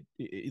 granted,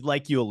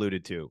 like you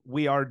alluded to,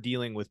 we are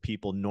dealing with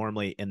people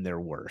normally in their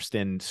worst,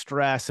 and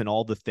stress and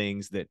all the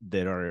things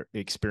that are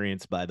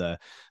experienced by the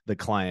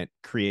client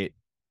create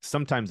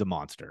sometimes a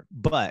monster.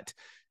 But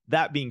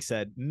that being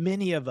said,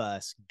 many of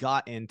us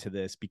got into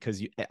this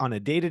because on a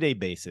day-to-day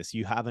basis,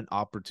 you have an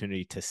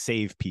opportunity to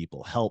save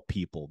people, help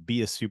people,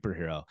 be a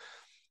superhero.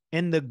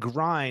 And the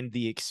grind,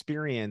 the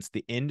experience,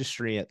 the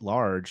industry at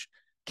large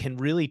can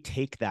really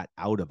take that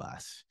out of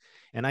us.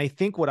 And I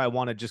think what I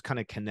want to just kind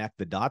of connect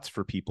the dots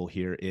for people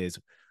here is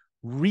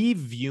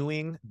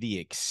reviewing the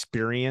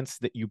experience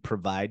that you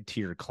provide to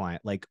your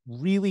client, like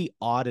really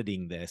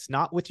auditing this,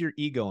 not with your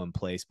ego in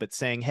place, but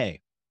saying,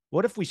 hey,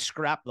 what if we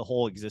scrap the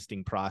whole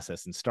existing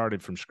process and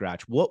started from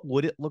scratch? What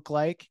would it look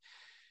like?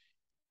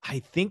 I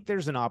think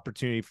there's an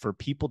opportunity for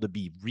people to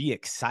be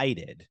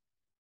re-excited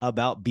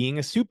about being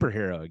a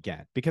superhero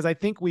again, because I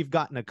think we've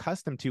gotten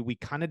accustomed to, we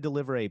kind of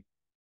deliver a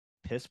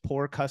piss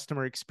poor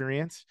customer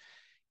experience.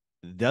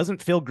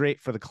 Doesn't feel great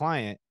for the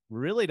client,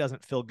 really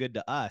doesn't feel good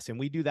to us. And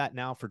we do that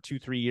now for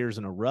 2-3 years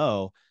in a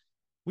row.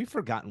 We've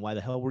forgotten why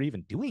the hell we're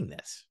even doing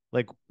this.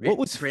 Like, what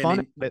was fun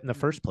about it in the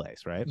first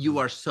place, right? You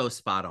are so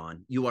spot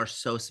on. You are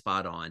so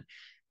spot on.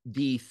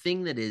 The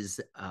thing that is,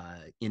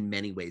 in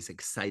many ways,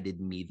 excited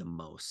me the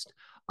most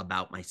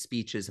about my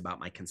speeches,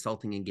 about my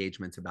consulting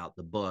engagements, about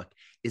the book,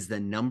 is the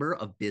number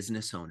of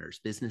business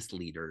owners, business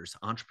leaders,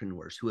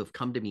 entrepreneurs who have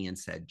come to me and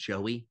said,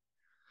 Joey,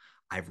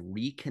 I've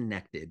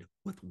reconnected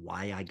with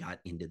why I got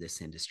into this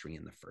industry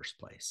in the first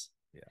place.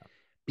 Yeah.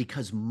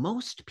 Because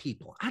most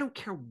people, I don't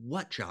care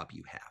what job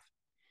you have,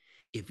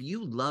 if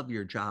you love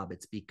your job,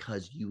 it's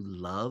because you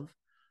love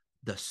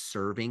the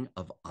serving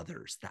of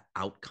others, the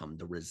outcome,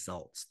 the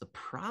results. The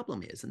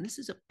problem is, and this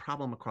is a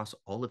problem across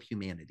all of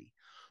humanity,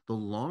 the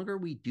longer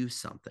we do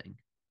something,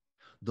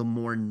 the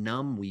more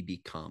numb we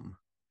become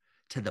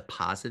to the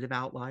positive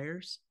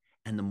outliers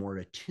and the more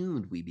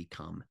attuned we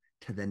become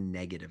to the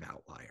negative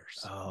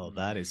outliers. Oh,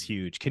 that is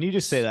huge. Can you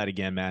just say that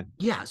again, man?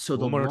 Yeah. So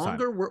the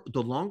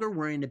longer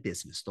we're in a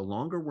business, the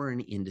longer we're in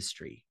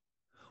industry,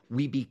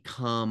 we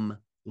become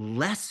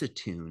less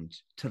attuned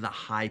to the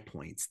high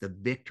points, the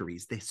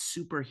victories, the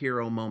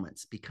superhero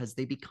moments, because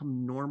they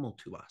become normal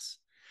to us.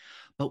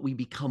 But we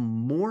become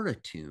more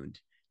attuned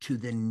to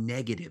the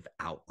negative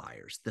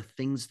outliers, the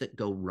things that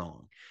go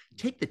wrong.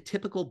 Take the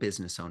typical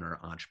business owner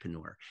or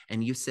entrepreneur,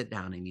 and you sit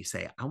down and you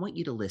say, I want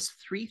you to list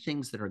 3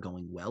 things that are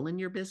going well in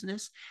your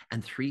business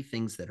and 3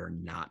 things that are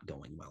not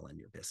going well in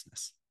your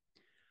business.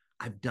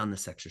 I've done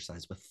this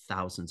exercise with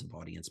thousands of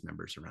audience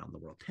members around the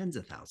world, tens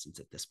of thousands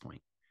at this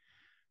point.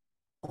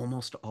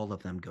 Almost all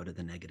of them go to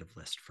the negative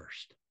list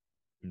first.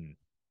 And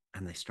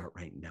they start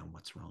writing down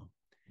what's wrong.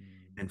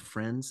 And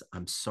friends,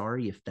 I'm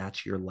sorry if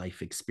that's your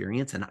life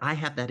experience. And I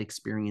have that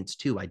experience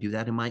too. I do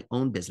that in my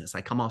own business.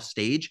 I come off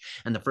stage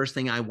and the first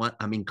thing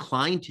I'm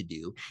inclined to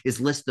do is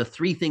list the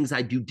 3 things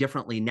I do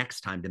differently next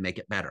time to make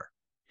it better.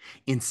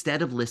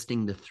 Instead of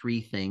listing the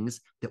 3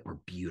 things that were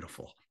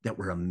beautiful, that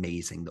were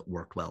amazing, that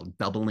worked well,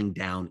 doubling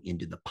down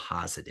into the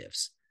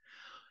positives.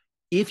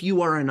 If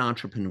you are an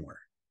entrepreneur,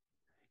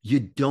 you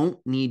don't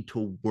need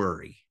to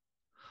worry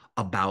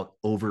about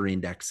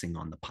over-indexing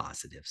on the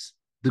positives.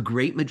 The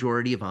great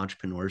majority of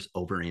entrepreneurs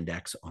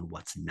over-index on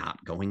what's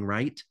not going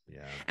right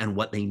and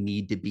what they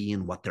need to be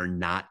and what they're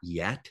not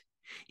yet,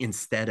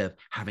 instead of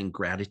having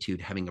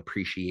gratitude, having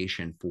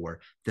appreciation for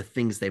the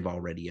things they've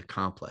already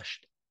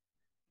accomplished.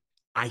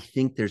 I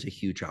think there's a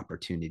huge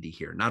opportunity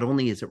here, not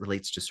only as it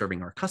relates to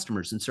serving our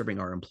customers and serving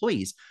our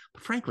employees,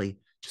 but frankly,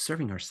 just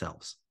serving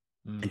ourselves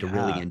and to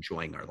really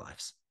enjoying our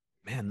lives.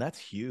 Man, that's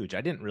huge.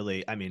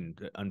 Unfortunately,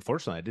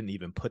 I didn't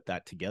even put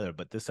that together,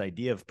 but this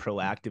idea of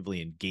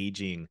proactively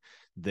engaging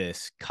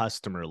this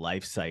customer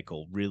life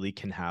cycle really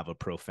can have a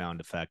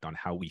profound effect on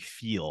how we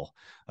feel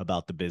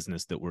about the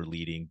business that we're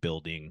leading,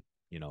 building,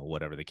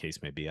 whatever the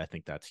case may be. I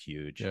think that's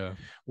huge. Yeah.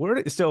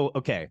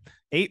 Okay.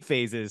 8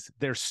 phases.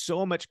 There's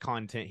so much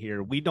content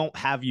here. We don't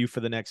have you for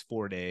the next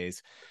 4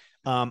 days.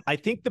 I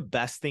think the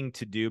best thing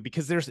to do,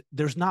 because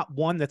there's not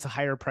one that's a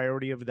higher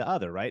priority over the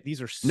other, right?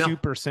 These are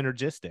super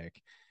synergistic.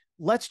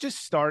 Let's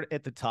just start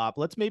at the top.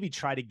 Let's maybe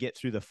try to get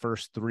through the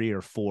first 3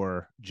 or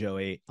 4,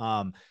 Joey.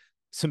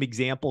 Some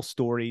example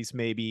stories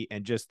maybe,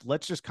 and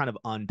let's just kind of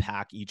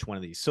unpack each one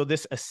of these. So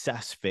this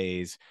assess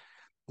phase,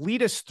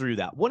 lead us through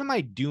that. What am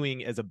I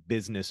doing as a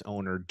business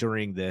owner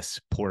during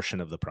this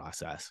portion of the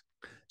process?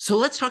 So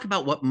let's talk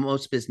about what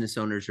most business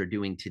owners are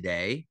doing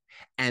today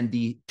and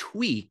the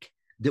tweak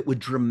that would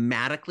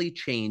dramatically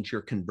change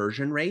your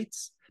conversion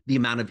rates, the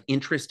amount of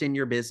interest in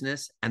your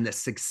business, and the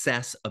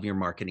success of your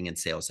marketing and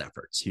sales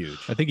efforts. Huge.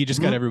 I think you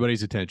just got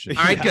everybody's attention.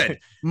 All right, good.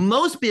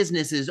 Most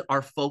businesses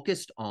are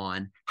focused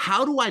on,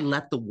 how do I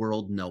let the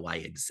world know I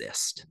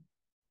exist?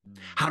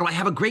 How do I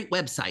have a great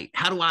website?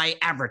 How do I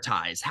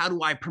advertise? How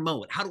do I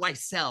promote? How do I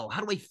sell?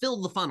 How do I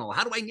fill the funnel?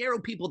 How do I narrow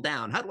people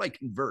down? How do I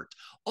convert?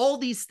 All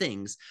these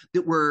things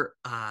that were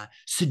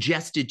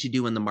suggested to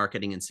do in the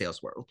marketing and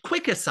sales world.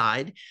 Quick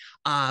aside,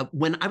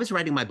 when I was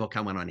writing my book,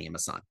 I went on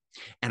Amazon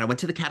and I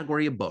went to the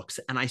category of books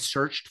and I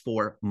searched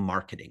for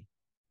marketing.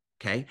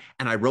 Okay.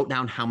 And I wrote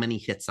down how many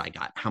hits I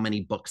got, how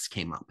many books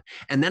came up.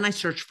 And then I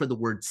searched for the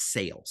word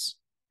sales.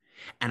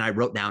 And I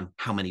wrote down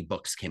how many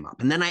books came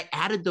up. And then I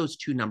added those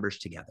 2 numbers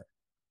together.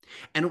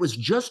 And it was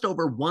just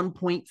over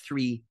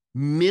 1.3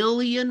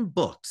 million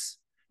books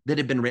that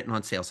had been written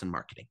on sales and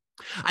marketing.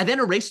 I then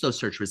erased those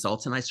search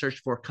results and I searched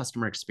for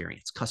customer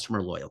experience,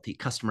 customer loyalty,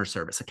 customer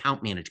service,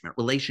 account management,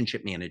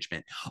 relationship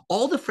management,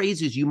 all the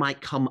phrases you might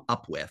come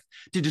up with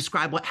to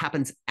describe what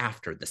happens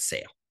after the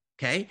sale.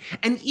 Okay.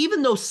 And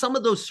even though some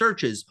of those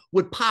searches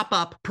would pop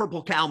up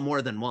Purple Cow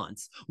more than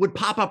once, would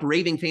pop up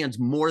Raving Fans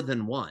more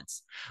than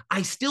once,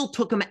 I still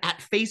took them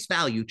at face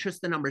value,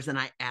 just the numbers, and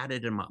I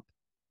added them up.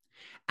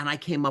 And I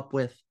came up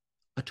with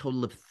a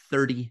total of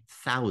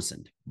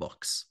 30,000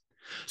 books.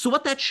 So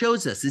what that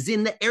shows us is,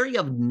 in the area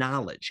of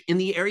knowledge, in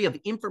the area of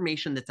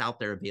information that's out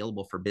there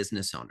available for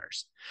business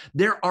owners,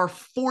 there are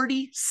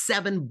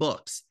 47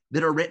 books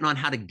that are written on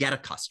how to get a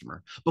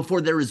customer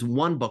before there is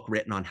 1 book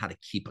written on how to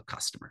keep a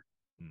customer.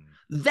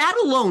 That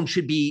alone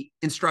should be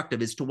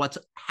instructive as to what's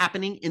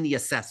happening in the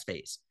assess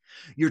phase.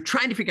 You're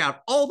trying to figure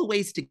out all the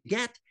ways to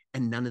get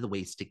and none of the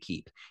ways to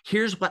keep.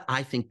 Here's what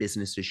I think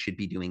businesses should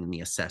be doing in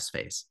the assess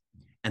phase.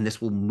 And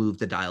this will move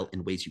the dial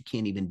in ways you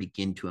can't even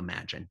begin to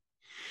imagine.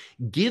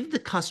 Give the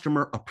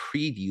customer a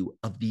preview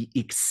of the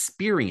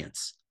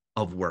experience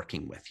of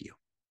working with you.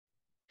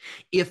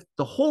 If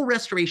the whole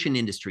restoration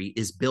industry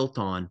is built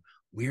on,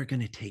 we're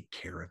going to take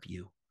care of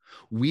you,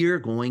 we're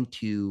going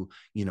to,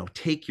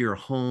 take your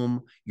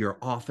home, your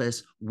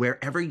office,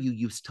 wherever you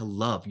used to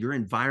love, your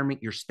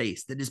environment, your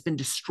space that has been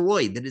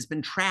destroyed, that has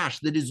been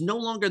trashed, that is no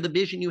longer the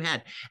vision you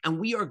had, and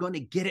we are going to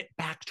get it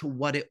back to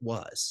what it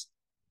was.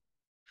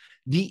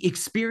 The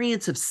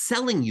experience of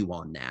selling you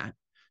on that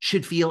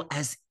should feel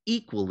as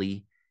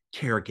equally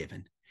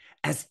caregiven,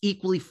 as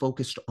equally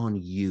focused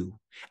on you,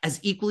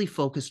 as equally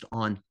focused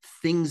on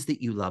things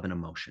that you love and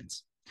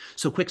emotions.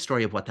 So quick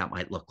story of what that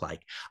might look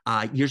like.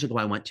 Years ago,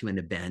 I went to an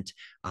event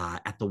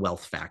at the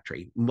Wealth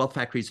Factory. Wealth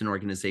Factory is an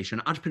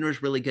organization.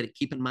 Entrepreneurs really good at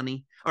keeping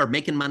money or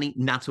making money,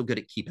 not so good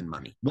at keeping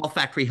money. Wealth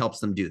Factory helps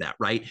them do that,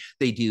 right?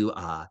 They do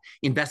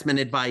investment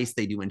advice.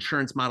 They do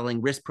insurance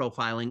modeling, risk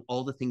profiling,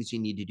 all the things you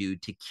need to do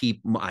to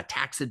keep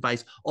tax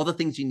advice, all the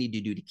things you need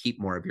to do to keep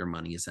more of your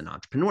money as an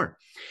entrepreneur.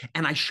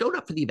 And I showed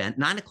up for the event,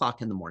 9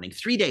 o'clock in the morning,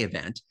 3-day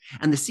event.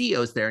 And the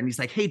CEO's there and he's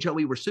like, hey,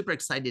 Joey, we're super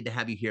excited to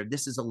have you here.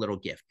 This is a little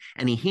gift.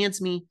 And he hands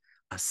me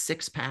a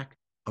 6-pack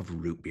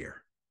of root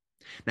beer.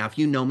 Now, if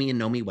you know me and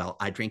know me well,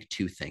 I drink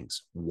 2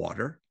 things,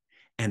 water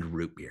and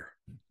root beer.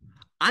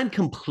 I'm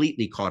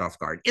completely caught off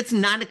guard. It's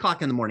 9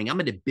 o'clock in the morning.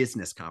 I'm at a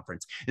business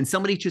conference and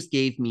somebody just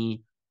gave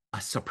me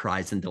a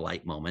surprise and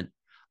delight moment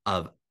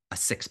of a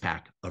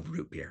 6-pack of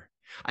root beer.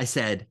 I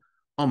said,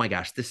 oh my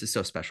gosh, this is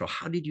so special.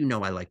 How did you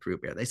know I liked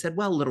root beer? They said,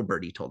 well, little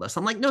birdie told us.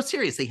 I'm like, no,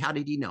 seriously, how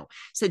did you know?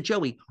 He said,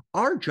 Joey,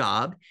 our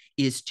job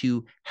is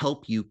to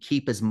help you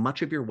keep as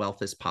much of your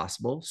wealth as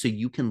possible so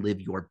you can live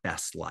your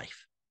best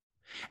life.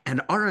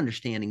 And our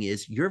understanding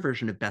is your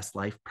version of best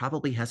life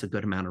probably has a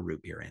good amount of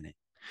root beer in it.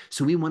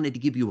 So we wanted to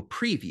give you a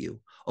preview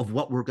of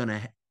what we're going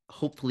to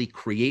hopefully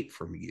create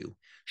from you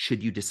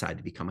should you decide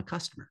to become a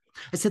customer.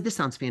 I said, this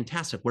sounds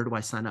fantastic. Where do I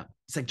sign up?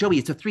 It's like, Joey,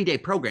 it's a 3-day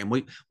program.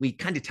 We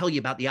kind of tell you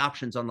about the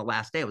options on the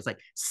last day. I was like,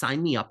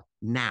 sign me up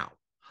now.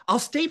 I'll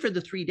stay for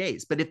the 3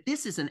 days. But if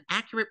this is an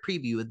accurate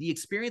preview of the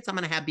experience I'm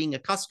going to have being a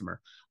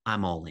customer,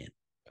 I'm all in.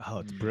 Oh,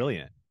 it's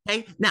brilliant.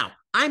 Okay. Now,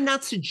 I'm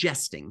not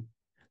suggesting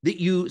that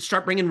you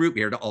start bringing root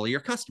beer to all of your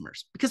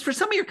customers, because for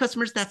some of your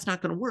customers, that's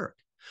not going to work.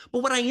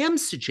 But what I am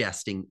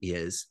suggesting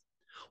is,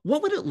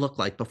 what would it look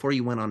like before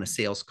you went on a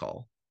sales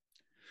call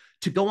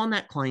to go on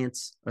that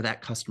client's or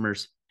that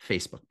customer's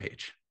Facebook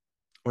page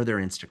or their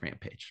Instagram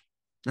page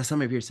Now,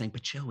 some of you are saying,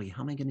 but Joey,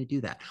 how am I going to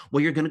do that?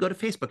 Well, you're going to go to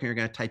Facebook and you're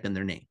going to type in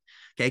their name.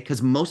 Okay.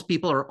 Because most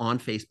people are on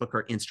Facebook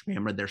or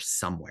Instagram or they're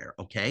somewhere.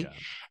 Okay. Yeah.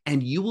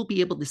 And you will be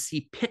able to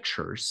see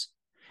pictures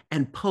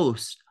and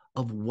posts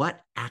of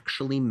what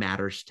actually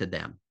matters to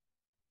them.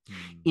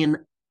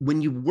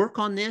 When you work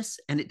on this,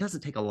 and it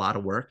doesn't take a lot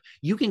of work,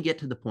 you can get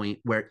to the point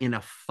where in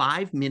a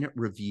 5-minute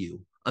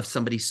review of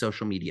somebody's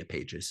social media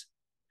pages,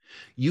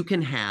 you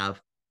can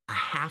have a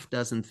half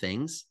dozen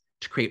things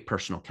to create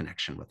personal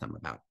connection with them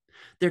about.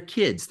 Their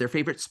kids, their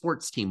favorite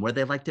sports team, where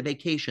they like to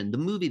vacation, the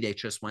movie they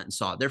just went and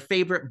saw, their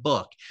favorite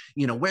book,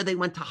 where they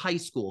went to high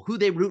school, who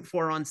they root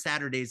for on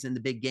Saturdays in the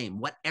big game,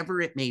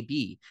 whatever it may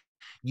be.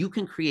 You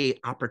can create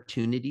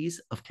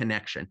opportunities of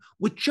connection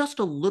with just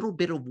a little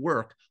bit of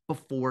work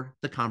before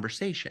the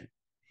conversation.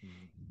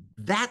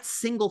 That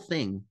single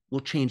thing will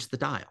change the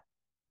dial.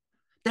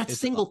 That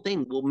single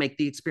thing will make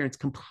the experience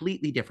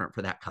completely different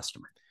for that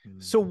customer.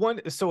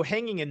 So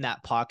hanging in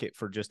that pocket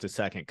for just a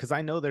second, because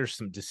I know there's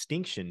some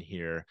distinction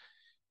here.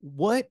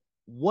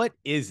 What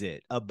is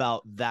it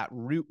about that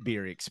root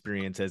beer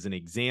experience, as an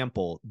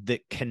example,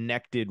 that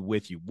connected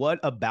with you? What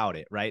about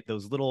it, right?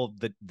 Those little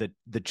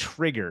the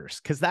triggers,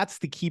 because that's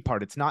the key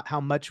part. It's not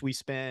how much we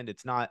spend.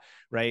 It's not,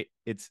 right.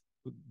 It's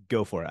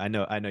go for it. I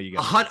know you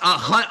guys.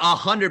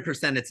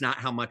 100%. It's not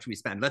how much we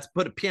spend. Let's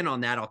put a pin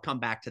on that. I'll come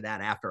back to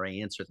that after I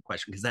answer the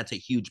question, because that's a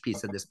huge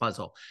piece of this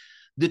puzzle.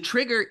 The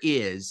trigger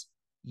is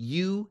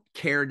you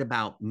cared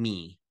about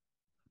me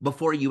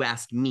before you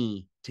asked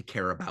me to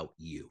care about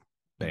you.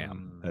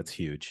 Bam. That's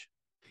huge.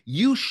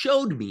 You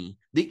showed me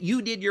that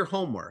you did your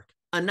homework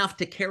enough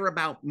to care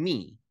about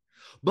me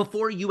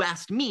before you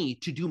asked me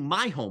to do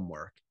my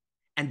homework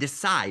and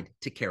decide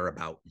to care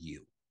about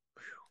you.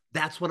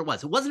 That's what it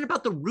was. It wasn't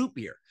about the root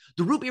beer.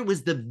 The root beer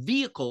was the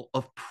vehicle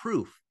of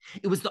proof.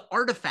 It was the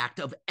artifact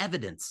of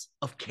evidence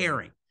of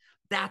caring.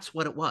 That's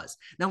what it was.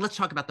 Now let's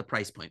talk about the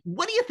price point.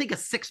 What do you think a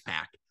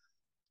 6-pack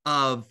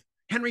of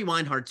Henry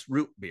Weinhardt's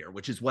root beer,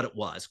 which is what it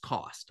was,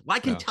 cost? Well, I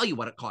can tell you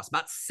what it cost,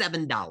 about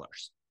 $7.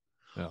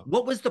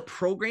 What was the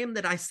program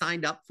that I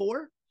signed up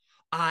for?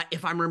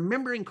 If I'm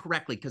remembering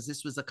correctly, because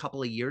this was a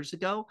couple of years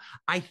ago,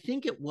 I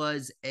think it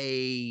was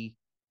it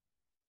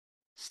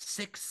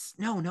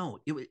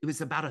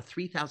was about a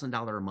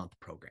 $3,000 a month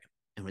program.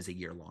 It was a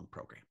year-long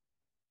program.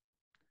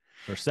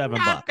 For $7.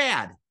 Not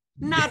bad.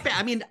 Not bad.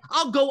 I mean,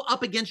 I'll go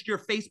up against your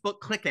Facebook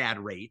click ad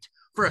rate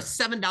for a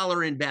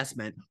 $7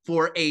 investment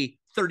for a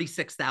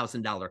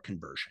 $36,000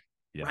 conversion,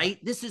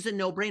 right? This is a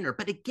no-brainer.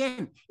 But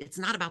again, it's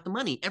not about the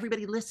money.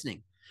 Everybody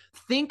listening,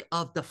 think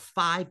of the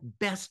 5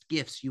 best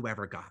gifts you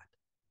ever got.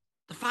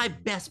 The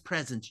 5 best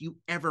presents you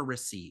ever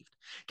received.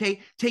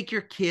 Okay. Take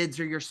your kids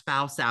or your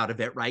spouse out of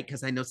it, right?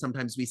 Because I know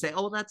sometimes we say,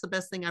 oh, that's the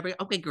best thing ever.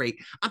 Okay, great.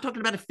 I'm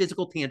talking about a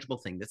physical, tangible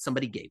thing that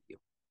somebody gave you.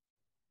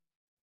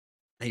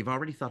 Now, you've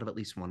already thought of at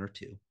least 1 or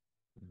 2.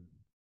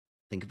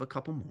 Think of a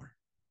couple more.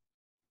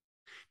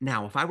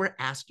 Now, if I were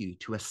to ask you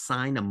to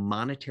assign a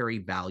monetary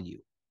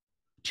value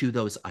to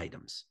those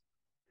items,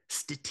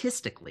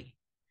 statistically,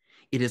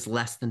 it is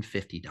less than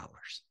 $50.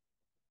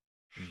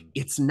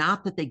 It's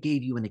not that they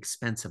gave you an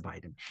expensive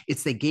item.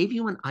 It's they gave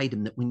you an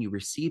item that when you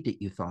received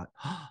it, you thought,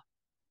 oh,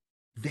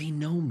 they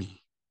know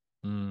me.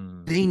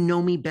 They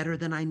know me better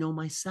than I know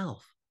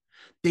myself.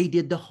 They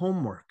did the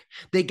homework.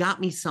 They got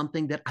me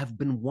something that I've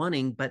been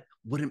wanting, but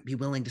wouldn't be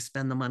willing to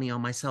spend the money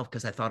on myself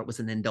because I thought it was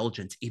an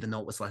indulgence, even though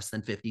it was less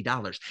than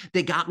 $50.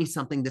 They got me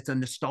something that's a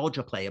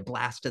nostalgia play, a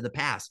blast to the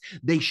past.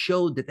 They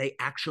showed that they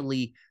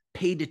actually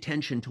paid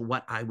attention to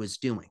what I was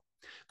doing.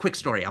 Quick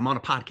story. I'm on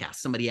a podcast.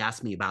 Somebody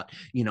asked me about,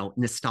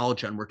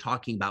 nostalgia, and we're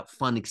talking about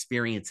fun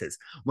experiences.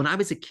 When I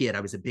was a kid,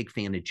 I was a big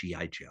fan of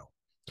G.I. Joe.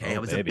 Okay. I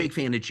was a big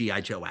fan of G.I.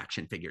 Joe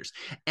action figures.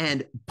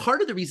 And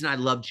part of the reason I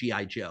loved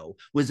G.I. Joe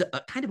was a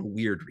kind of a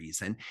weird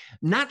reason,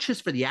 not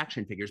just for the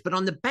action figures, but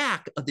on the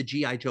back of the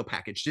G.I. Joe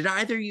package. Did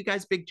either of you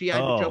guys big G.I.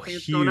 Joe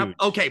fans growing up?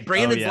 Okay.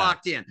 Brandon's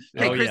locked in.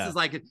 Okay. Chris is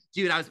like,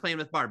 dude, I was playing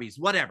with Barbies,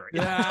 whatever.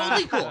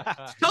 Totally cool.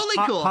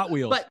 Totally cool. Hot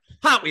Wheels. But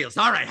Hot Wheels.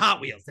 All right. Hot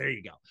Wheels. There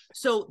you go.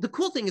 So the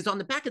cool thing is on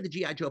the back of the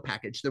G.I. Joe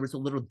package, there was a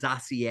little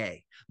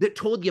dossier that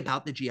told you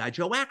about the G.I.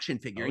 Joe action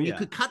figure. And you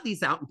could cut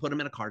these out and put them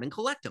in a card and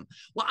collect them.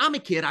 Well, I'm a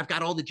kid. I've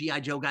got all the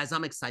G.I. Joe guys.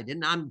 I'm excited.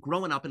 And I'm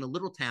growing up in a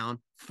little town,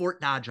 Fort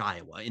Dodge,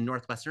 Iowa, in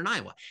northwestern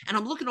Iowa. And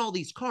I'm looking at all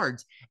these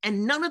cards,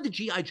 and none of the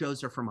G.I.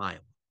 Joes are from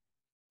Iowa.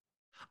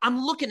 I'm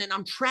looking and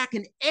I'm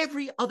tracking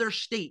every other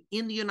state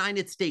in the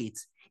United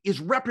States is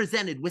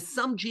represented with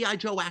some G.I.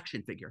 Joe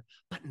action figure,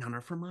 but none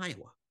are from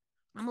Iowa.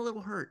 I'm a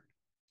little hurt.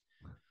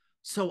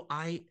 So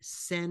I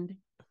send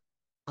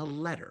a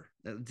letter,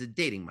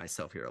 dating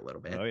myself here a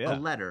little bit, a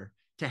letter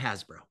to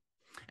Hasbro.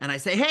 And I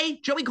say, hey,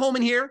 Joey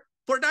Coleman here,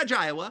 Fort Dodge,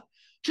 Iowa.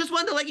 Just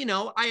wanted to let you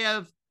know I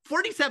have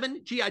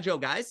 47 G.I. Joe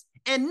guys,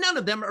 and none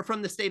of them are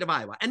from the state of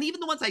Iowa. And even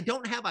the ones I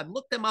don't have, I've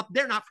looked them up.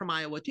 They're not from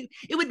Iowa, too.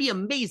 It would be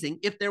amazing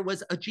if there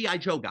was a G.I.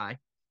 Joe guy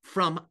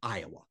from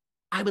Iowa.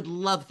 I would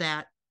love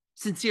that.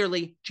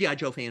 Sincerely, G.I.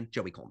 Joe fan,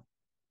 Joey Coleman.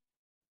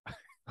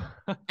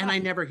 And I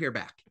never hear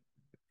back.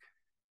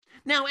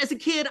 Now, as a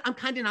kid, I'm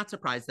kind of not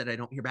surprised that I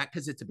don't hear back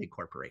because it's a big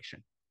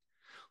corporation.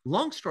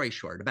 Long story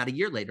short, about a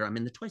year later, I'm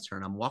in the toy store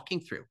and I'm walking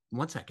through.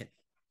 1 second.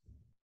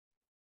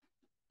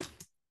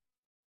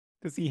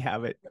 Does he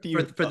have it?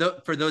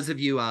 For those of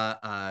you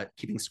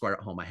keeping score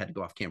at home, I had to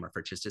go off camera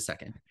for just a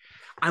second.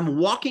 I'm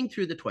walking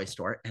through the toy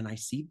store and I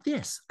see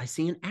this. I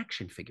see an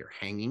action figure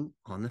hanging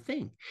on the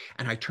thing.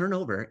 And I turn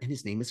over and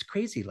his name is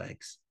Crazy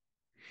Legs.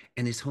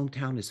 And his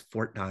hometown is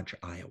Fort Dodge,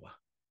 Iowa.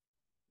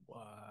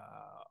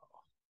 Wow.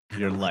 And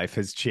Your I'm life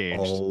has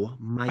changed. Oh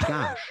my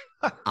gosh.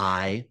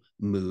 I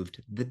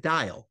moved the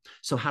dial.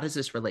 So how does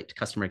this relate to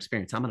customer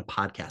experience? I'm on a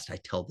podcast. I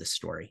tell this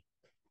story.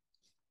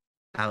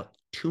 About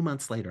 2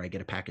 months later, I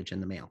get a package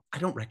in the mail. I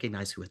don't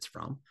recognize who it's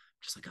from. I'm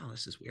just like, oh,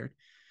 this is weird.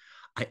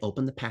 I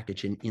open the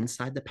package, and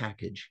inside the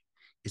package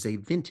is a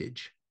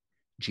vintage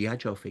G.I.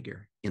 Joe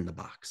figure in the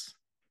box.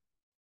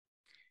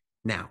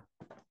 Now,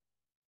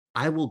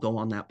 I will go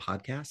on that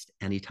podcast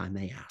anytime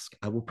they ask.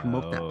 I will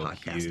promote that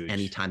podcast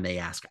anytime they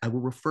ask. I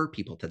will refer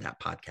people to that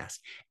podcast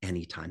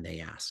anytime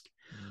they ask.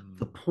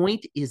 The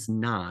point is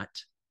not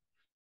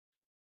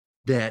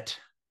that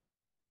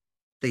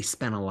they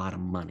spent a lot of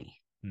money.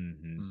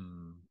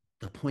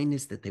 The point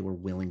is that they were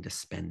willing to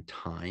spend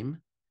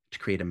time to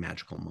create a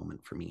magical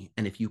moment for me.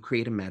 And if you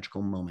create a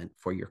magical moment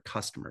for your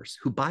customers,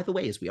 who, by the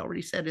way, as we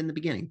already said in the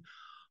beginning,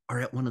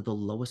 are at one of the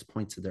lowest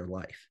points of their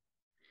life,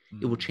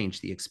 it will change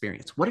the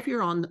experience. What if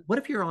you're on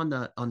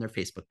their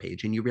Facebook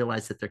page and you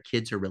realize that their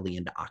kids are really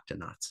into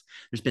Octonauts?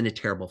 There's been a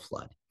terrible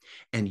flood,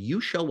 and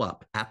you show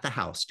up at the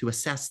house to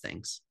assess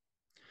things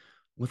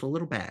with a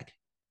little bag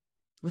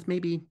with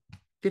maybe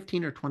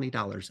 $15 or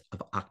 $20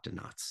 of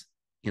Octonauts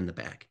in the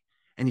bag.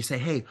 And you say,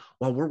 hey,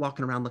 while we're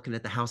walking around looking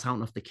at the house, I don't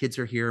know if the kids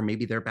are here,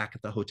 maybe they're back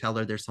at the hotel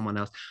or there's someone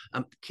else.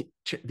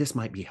 This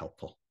might be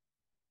helpful.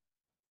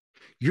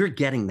 You're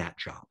getting that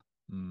job.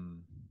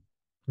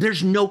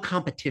 There's no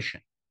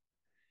competition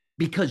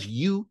because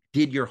you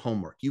did your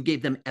homework. You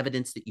gave them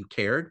evidence that you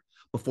cared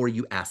before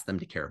you asked them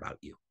to care about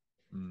you.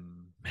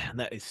 Man,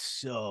 that is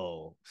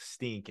so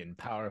stinking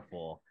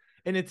powerful.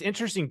 And it's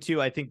interesting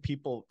too. I think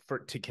people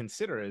to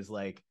consider is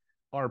like,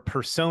 our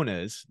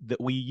personas that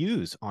we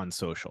use on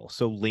social.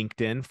 So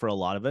LinkedIn, for a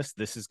lot of us,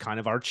 this is kind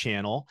of our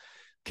channel.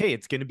 Okay,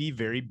 it's going to be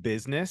very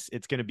business.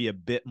 It's going to be a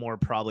bit more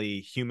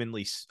probably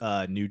humanly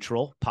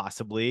neutral,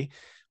 possibly.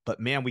 But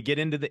man, we get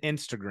into the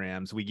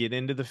Instagrams, we get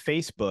into the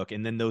Facebook,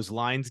 and then those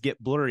lines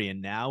get blurry.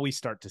 And now we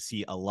start to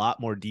see a lot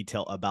more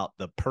detail about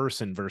the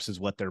person versus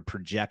what they're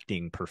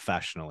projecting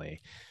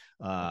professionally.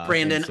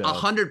 Brandon,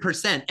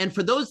 100%. And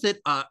for those that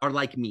are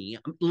like me,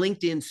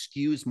 LinkedIn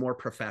skews more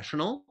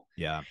professional.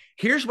 Yeah.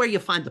 Here's where you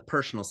find the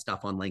personal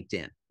stuff on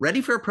LinkedIn.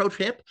 Ready for a pro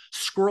tip?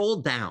 Scroll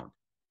down.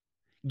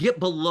 Get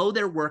below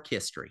their work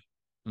history.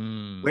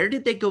 Where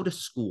did they go to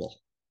school?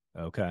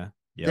 Okay.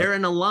 Yep. They're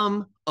an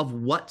alum of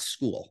what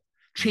school?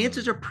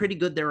 Chances are pretty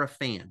good they're a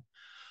fan.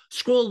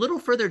 Scroll a little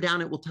further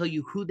down. It will tell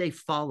you who they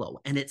follow,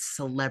 and it's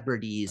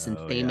celebrities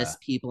and famous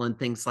people and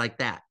things like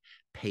that.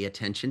 Pay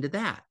attention to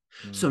that.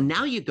 So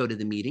now you go to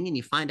the meeting and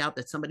you find out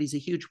that somebody's a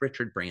huge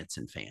Richard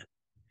Branson fan,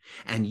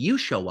 and you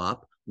show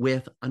up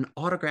with an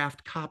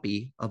autographed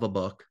copy of a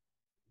book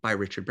by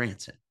Richard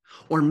Branson.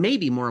 Or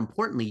maybe more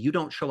importantly, you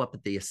don't show up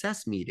at the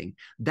assess meeting.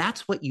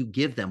 That's what you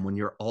give them when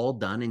you're all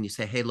done and you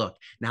say, hey, look,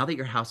 now that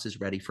your house is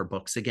ready for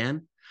books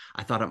again,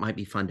 I thought it might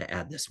be fun to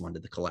add this one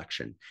to the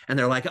collection. And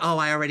they're like, oh,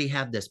 I already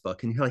have this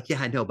book. And you're like,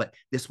 yeah, I know, but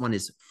this one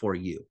is for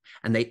you.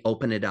 And they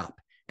open it up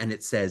and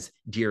it says,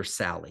 Dear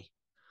Sally,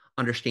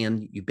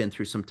 understand you've been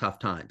through some tough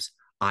times.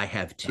 I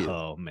have too.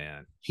 Oh,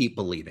 man. Keep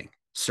believing,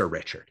 Sir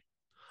Richard.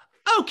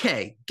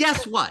 Okay,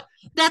 guess what?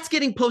 That's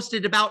getting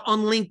posted about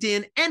on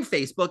LinkedIn and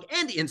Facebook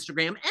and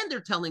Instagram, and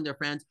they're telling their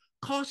friends,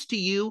 cost to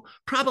you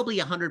probably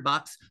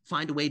 $100.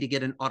 Find a way to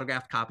get an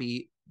autographed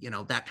copy,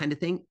 that kind of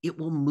thing. It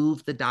will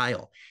move the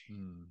dial.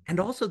 And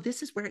also,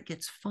 this is where it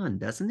gets fun,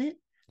 doesn't it?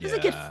 Doesn't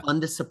it get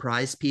fun to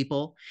surprise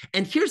people?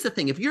 And here's the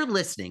thing. If you're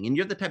listening and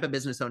you're the type of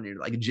business owner, you're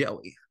like,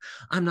 Joey,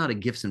 I'm not a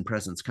gifts and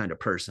presents kind of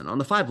person. On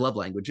the 5 love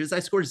languages,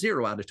 I score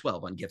 0 out of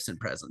 12 on gifts and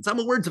presents. I'm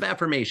a words of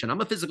affirmation. I'm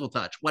a physical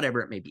touch,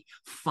 whatever it may be.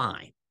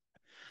 Fine.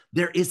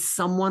 There is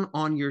someone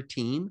on your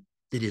team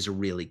that is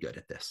really good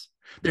at this.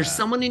 There's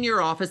someone in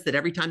your office that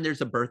every time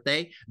there's a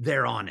birthday,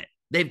 they're on it.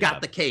 They've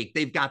got the cake.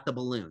 They've got the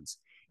balloons.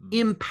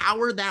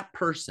 Empower that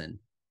person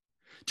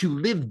to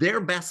live their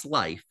best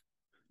life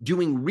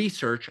doing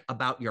research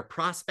about your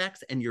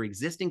prospects and your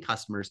existing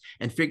customers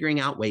and figuring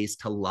out ways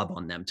to love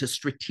on them, to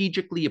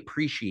strategically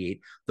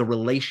appreciate the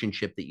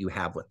relationship that you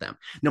have with them.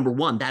 Number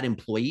one, that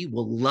employee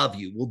will love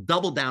you, will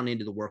double down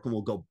into the work and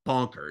will go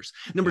bonkers.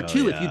 Number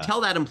two, if you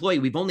tell that employee,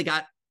 we've only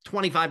got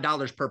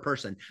 $25 per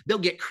person, they'll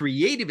get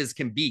creative as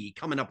can be,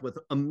 coming up with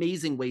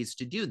amazing ways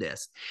to do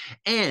this.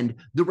 And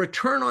the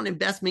return on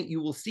investment you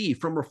will see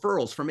from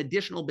referrals, from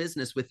additional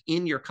business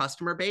within your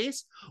customer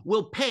base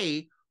will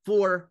pay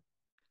for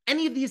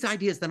any of these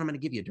ideas that I'm going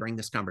to give you during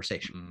this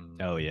conversation.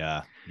 Oh,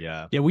 yeah.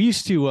 We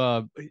used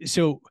to,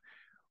 so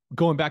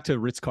going back to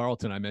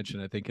Ritz-Carlton, I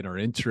mentioned, I think in our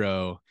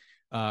intro,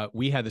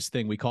 we had this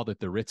thing, we called it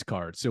the Ritz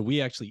card. So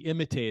we actually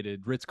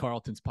imitated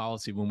Ritz-Carlton's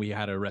policy when we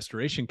had a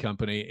restoration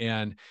company,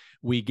 and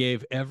we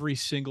gave every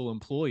single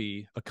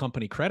employee a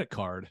company credit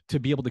card to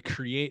be able to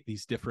create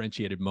these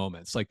differentiated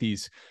moments, like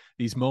these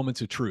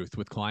moments of truth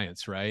with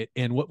clients, right?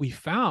 And what we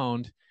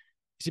found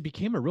is it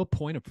became a real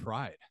point of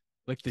pride.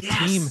 Like the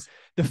team,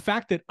 the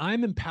fact that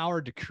I'm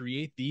empowered to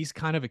create these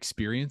kind of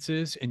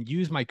experiences and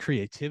use my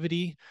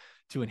creativity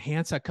to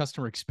enhance that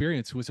customer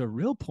experience was a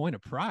real point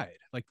of pride.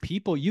 Like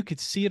people, you could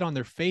see it on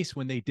their face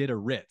when they did a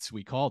Ritz,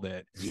 we called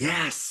it.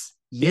 Yes.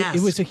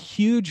 It was a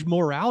huge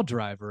morale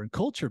driver and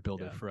culture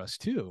builder for us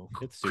too.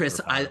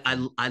 Chris, I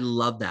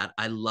love that.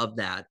 I love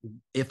that.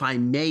 If I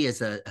may,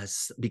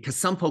 because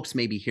some folks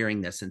may be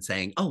hearing this and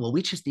saying, oh, well,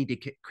 we just need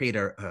to create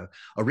a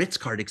Ritz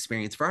card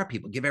experience for our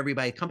people, give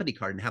everybody a company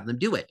card and have them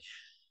do it.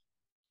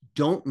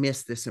 Don't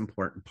miss this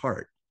important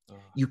part.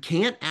 You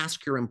can't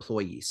ask your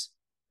employees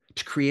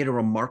to create a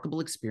remarkable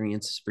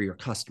experience for your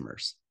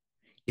customers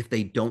if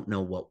they don't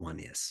know what one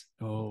is.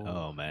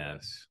 Oh man.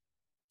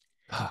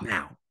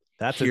 Now,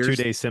 that's a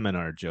 2-day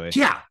seminar, Joey.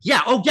 Yeah.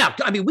 Oh, yeah.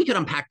 I mean, we could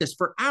unpack this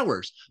for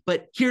hours,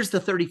 but here's the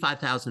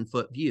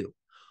 35,000-foot view.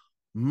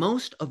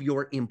 Most of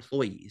your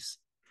employees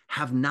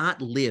have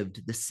not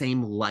lived the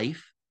same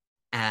life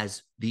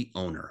as the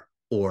owner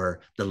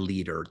or the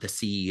leader, the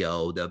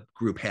CEO, the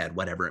group head,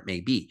 whatever it may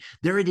be.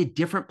 They're at a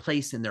different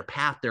place in their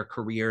path, their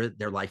career,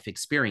 their life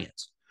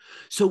experience.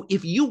 So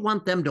if you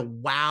want them to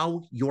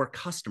wow your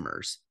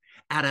customers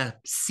at a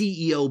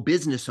CEO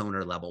business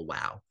owner level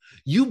wow,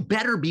 you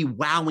better be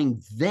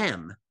wowing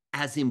them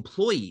as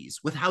employees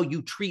with how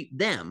you treat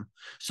them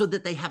so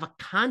that they have a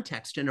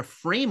context and a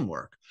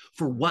framework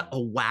for what a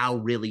wow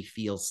really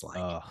feels like.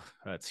 Oh,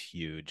 that's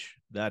huge.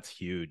 That's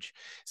huge.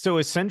 So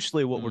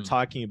essentially what we're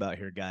talking about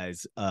here,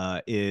 guys,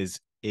 is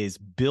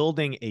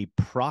building a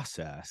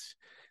process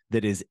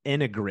that is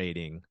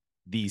integrating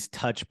these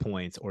touch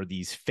points or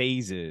these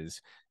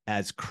phases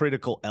as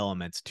critical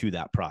elements to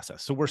that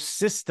process. So we're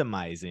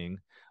systemizing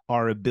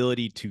our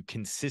ability to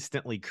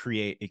consistently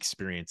create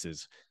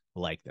experiences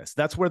like this.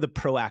 That's where the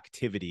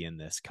proactivity in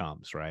this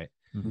comes, right?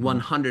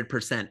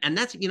 100%. And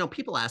that's,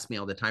 people ask me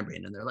all the time,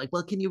 Brandon, they're like,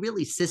 well, can you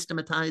really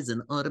systematize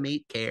and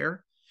automate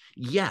care?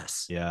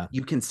 Yes,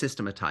 you can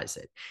systematize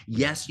it.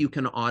 Yes, you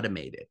can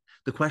automate it.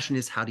 The question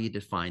is, how do you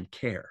define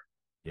care?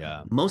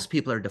 Yeah. Most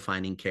people are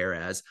defining care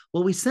as,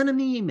 well, we sent an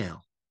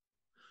email.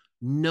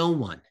 No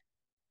one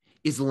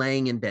is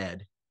laying in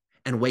bed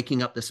and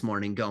waking up this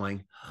morning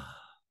going,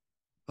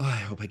 oh, I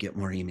hope I get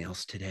more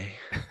emails today.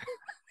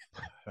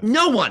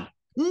 No one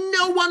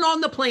on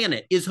the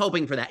planet is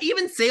hoping for that.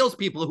 Even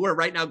salespeople who are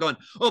right now going,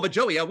 oh, but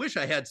Joey, I wish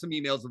I had some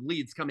emails of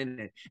leads coming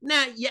in.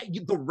 Nah, yeah,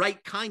 the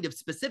right kind of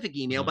specific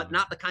email, but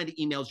not the kind of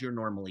emails you're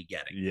normally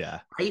getting.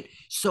 Yeah. Right.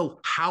 So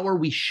how are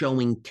we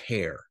showing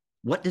care?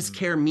 What does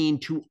care mean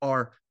to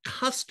our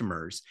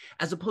customers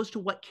as opposed to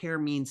what care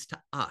means to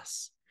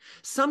us?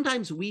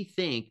 Sometimes we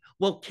think,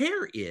 well,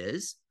 care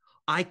is,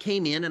 I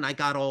came in and I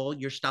got all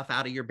your stuff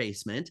out of your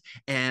basement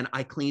and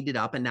I cleaned it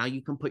up and now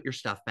you can put your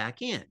stuff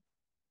back in.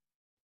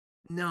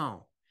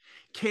 No.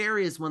 Care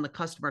is when the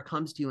customer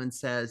comes to you and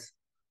says,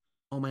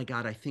 oh my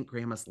God, I think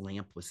grandma's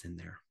lamp was in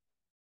there.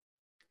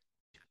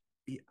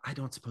 I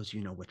don't suppose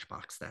you know which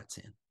box that's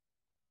in.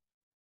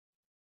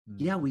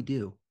 Yeah, we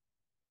do.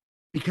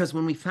 Because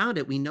when we found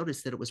it, we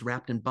noticed that it was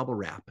wrapped in bubble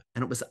wrap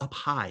and it was up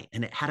high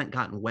and it hadn't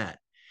gotten wet.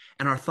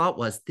 And our thought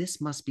was, this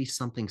must be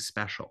something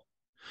special.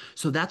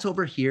 So that's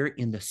over here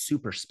in the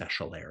super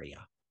special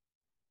area.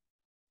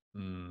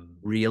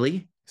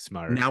 Really?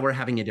 Smart. Now we're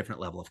having a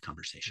different level of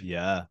conversation.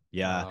 Yeah.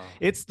 Wow.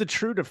 It's the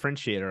true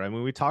differentiator. I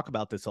mean, we talk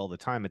about this all the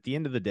time. At the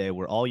end of the day,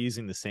 we're all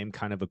using the same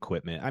kind of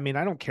equipment. I mean,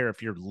 I don't care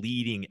if you're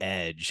leading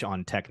edge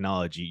on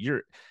technology.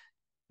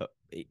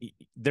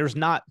 There's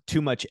not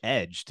too much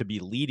edge to be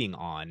leading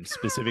on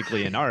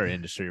specifically in our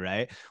industry,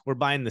 right? We're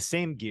buying the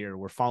same gear.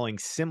 We're following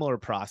similar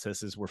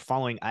processes. We're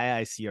following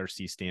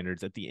IICRC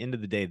standards. At the end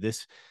of the day,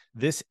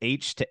 this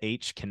H to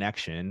H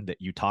connection that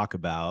you talk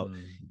about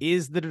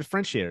is the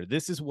differentiator.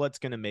 This is what's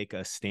going to make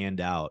us stand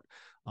out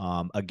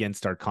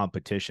against our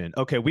competition.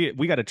 Okay,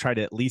 we got to try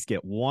to at least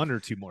get one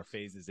or two more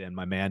phases in,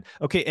 my man.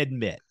 Okay,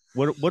 admit.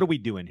 What are we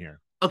doing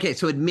here? Okay,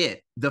 so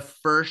admit the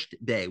first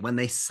day when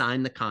they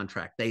sign the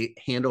contract, they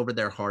hand over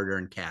their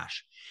hard-earned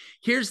cash.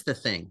 Here's the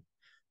thing.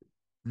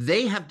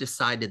 They have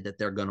decided that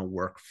they're going to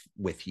work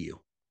with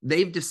you.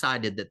 They've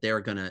decided that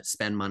they're going to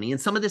spend money.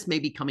 And some of this may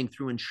be coming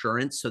through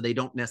insurance. So they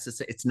don't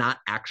necessarily, it's not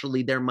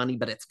actually their money,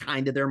 but it's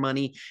kind of their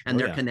money and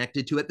they're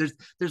connected to it.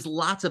 There's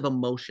lots of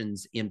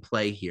emotions in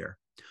play here.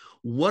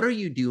 What are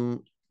you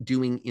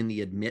doing in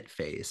the admit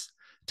phase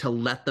to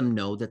let them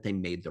know that they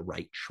made the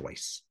right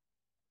choice?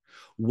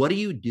 What are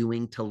you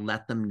doing to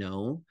let them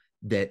know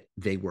that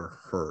they were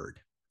heard?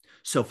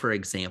 So for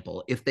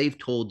example, if they've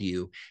told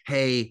you,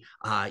 hey,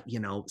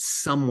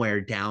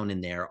 somewhere down in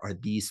there are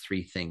these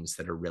three things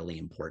that are really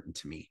important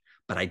to me,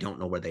 but I don't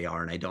know where they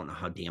are and I don't know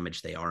how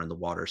damaged they are and the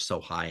water's so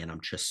high and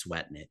I'm just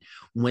sweating it.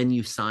 When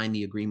you sign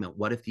the agreement,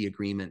 what if the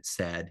agreement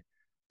said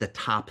the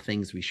top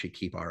things we should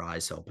keep our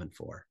eyes open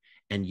for?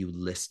 and you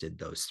listed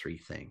those 3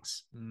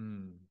 things.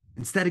 Mm.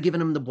 Instead of giving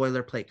them the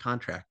boilerplate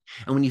contract.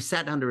 And when you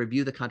sat down to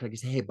review the contract, you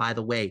say, hey, by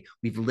the way,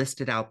 we've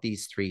listed out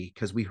these 3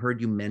 because we heard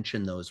you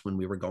mention those when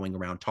we were going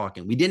around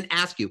talking. We didn't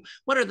ask you,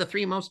 what are the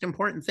 3 most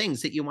important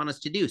things that you want us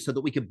to do so that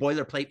we could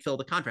boilerplate fill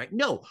the contract?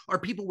 No, our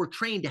people were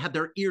trained to have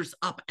their ears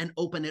up and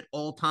open at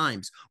all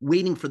times,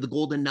 waiting for the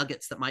golden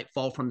nuggets that might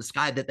fall from the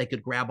sky that they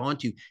could grab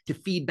onto to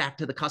feed back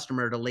to the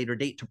customer at a later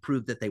date to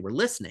prove that they were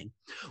listening.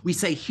 We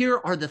say,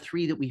 here are the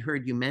 3 that we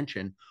heard you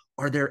mention.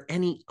 Are there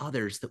any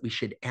others that we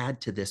should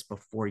add to this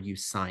before you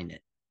sign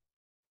it?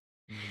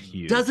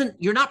 Huge.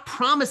 You're not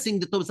promising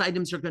that those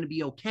items are going to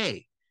be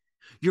okay.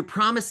 You're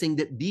promising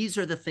that these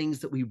are the things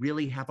that we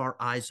really have our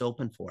eyes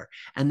open for.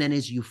 And then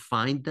as you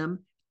find them,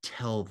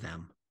 tell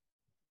them.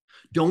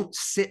 Don't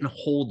sit and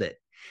hold it.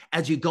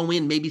 As you go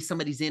in, maybe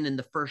somebody's in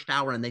the first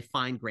hour and they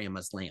find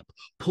grandma's lamp.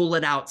 Pull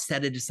it out,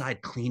 set it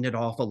aside, clean it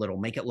off a little,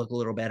 make it look a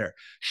little better.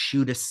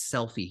 Shoot a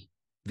selfie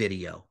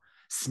video.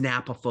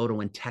 Snap a photo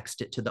and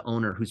text it to the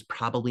owner who's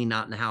probably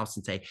not in the house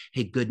and say,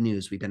 hey, good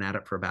news. We've been at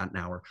it for about an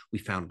hour. We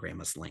found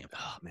grandma's lamp.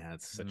 Oh man,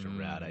 that's such a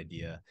rad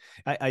idea.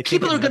 I think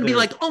people are going to be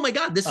like, oh my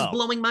God, this is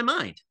blowing my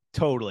mind.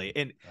 Totally.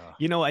 And,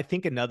 I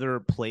think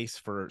another place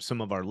for some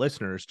of our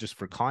listeners, just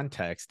for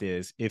context,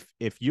 is if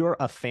you're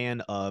a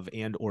fan of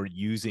and or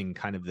using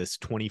kind of this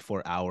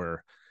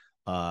 24-hour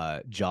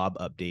job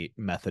update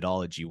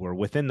methodology, where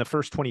within the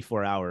first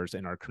 24 hours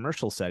in our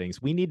commercial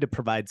settings, we need to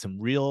provide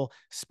some real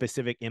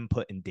specific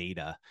input and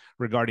data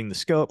regarding the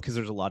scope, because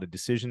there's a lot of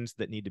decisions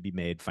that need to be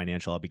made,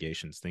 financial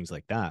obligations, things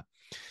like that.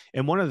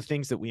 And one of the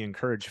things that we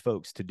encourage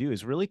folks to do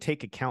is really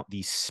take account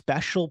these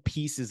special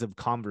pieces of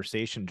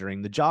conversation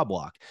during the job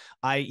walk,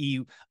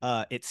 i.e.,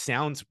 it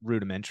sounds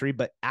rudimentary,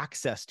 but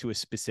access to a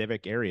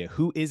specific area.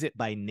 Who is it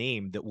by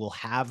name that will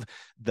have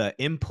the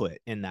input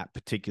in that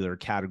particular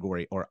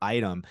category or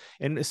item?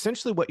 And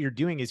essentially what you're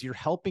doing is you're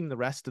helping the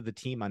rest of the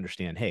team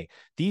understand, hey,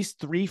 these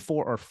 3,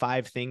 4, or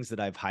 5 things that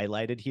I've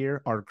highlighted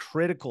here are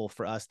critical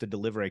for us to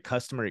deliver a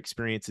customer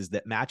experiences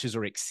that matches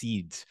or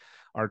exceeds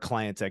our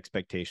clients'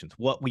 expectations,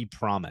 what we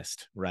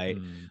promised, right?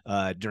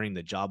 During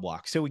the job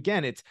walk. So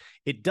again,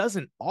 it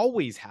doesn't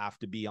always have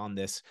to be on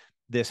this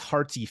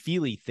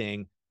heartsy-feely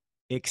thing,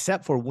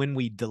 except for when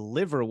we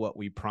deliver what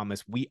we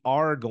promise, we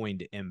are going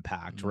to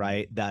impact,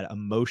 right? That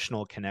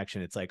emotional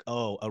connection. It's like,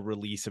 oh, a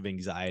release of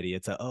anxiety.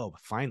 It's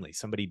finally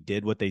somebody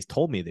did what they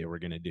told me they were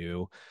going to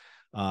do.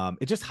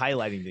 It's just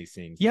highlighting these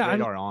things.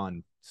 Radar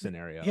on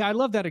scenario. Yeah, I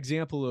love that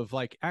example of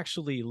like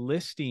actually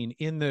listing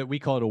we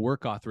call it a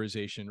work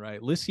authorization,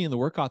 right? Listing in the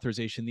work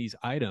authorization these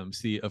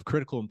items of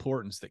critical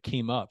importance that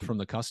came up from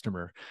the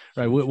customer,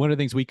 right? One of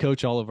the things we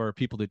coach all of our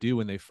people to do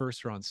when they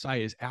first are on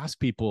site is ask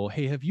people,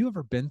 hey, have you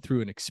ever been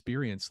through an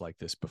experience like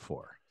this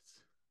before?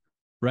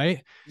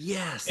 Right?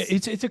 Yes.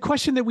 It's a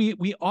question that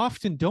we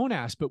often don't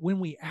ask, but when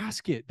we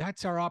ask it,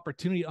 that's our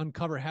opportunity to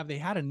uncover, have they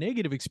had a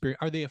negative experience?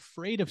 Are they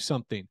afraid of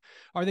something?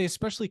 Are they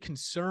especially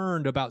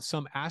concerned about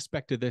some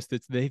aspect of this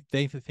that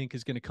they think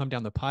is going to come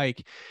down the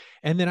pike?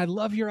 And then I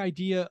love your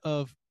idea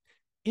of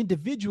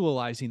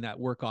individualizing that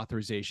work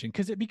authorization,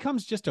 because it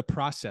becomes just a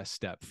process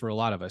step for a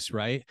lot of us,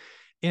 right?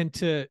 And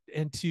to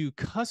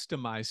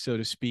customize, so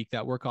to speak,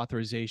 that work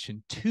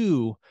authorization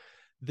to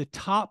the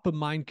top of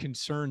mind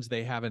concerns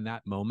they have in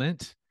that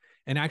moment,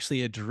 and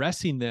actually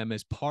addressing them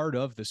as part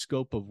of the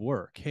scope of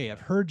work. Hey,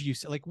 I've heard you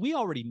say, like, we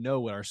already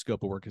know what our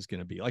scope of work is going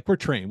to be. Like, we're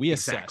trained, we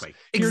assess.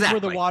 Here's where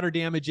the water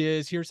damage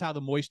is. Here's how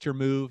the moisture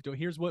moved. Or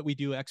here's what we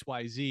do, X,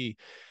 Y, Z.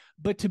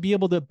 But to be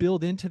able to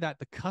build into that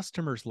the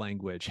customer's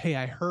language. Hey,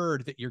 I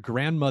heard that your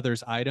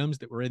grandmother's items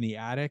that were in the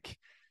attic,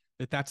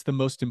 that's the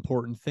most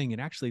important thing,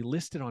 and actually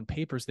list it on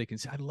papers. They can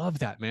say, I love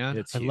that,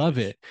 man. I love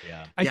it.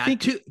 Yeah. I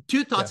think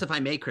two thoughts, if I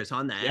may, Chris,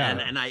 on that.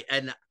 Yeah.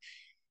 And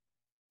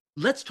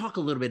let's talk a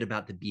little bit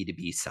about the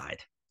B2B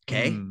side.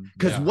 Okay.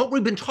 Because what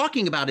we've been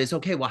talking about is,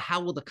 okay, well, how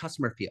will the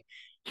customer feel?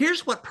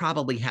 Here's what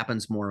probably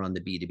happens more on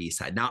the B2B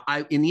side. Now,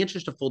 in the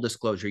interest of full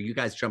disclosure, you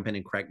guys jump in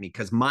and correct me,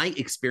 because my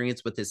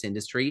experience with this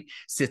industry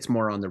sits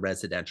more on the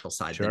residential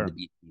side than the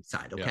B2B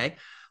side. Okay. Yeah.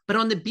 But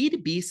on the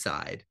B2B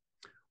side,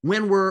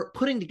 when we're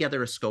putting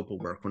together a scope of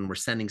work, when we're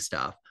sending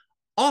stuff,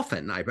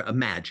 often I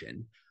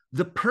imagine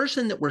the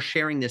person that we're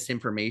sharing this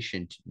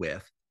information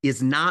with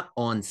is not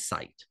on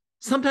site.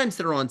 Sometimes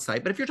they're on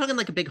site, but if you're talking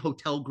like a big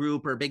hotel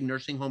group or a big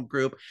nursing home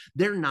group,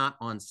 they're not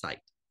on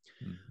site.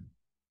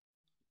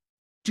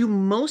 Do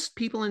most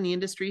people in the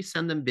industry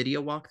send them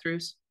video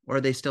walkthroughs, or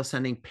are they still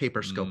sending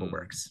paper scope of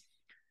works?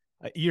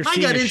 My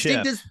gut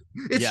instinct is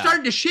it's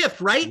starting to shift,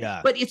 right?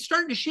 Yeah. But it's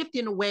starting to shift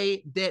in a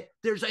way that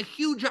there's a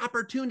huge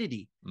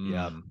opportunity.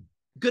 Yeah.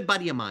 Good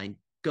buddy of mine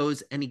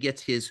goes and he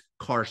gets his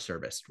car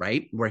serviced,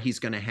 right? Where he's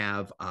going to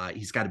have,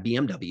 he's got a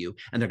BMW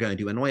and they're going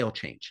to do an oil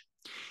change.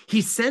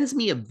 He sends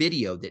me a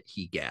video that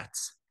he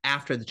gets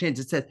after the change.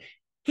 It says,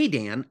 hey,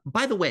 Dan,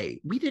 by the way,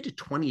 we did a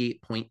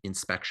 28-point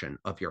inspection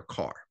of your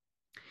car.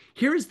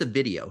 Here is the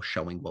video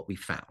showing what we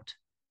found.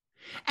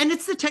 And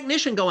it's the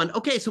technician going,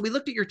 okay, so we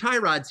looked at your tie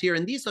rods here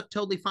and these look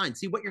totally fine.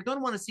 See, what you're going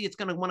to want to see, it's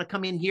going to want to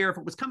come in here. If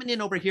it was coming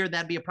in over here,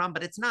 that'd be a problem,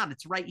 but it's not.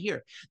 It's right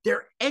here.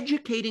 They're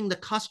educating the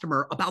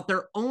customer about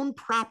their own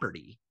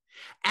property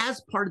as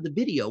part of the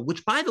video,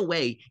 which, by the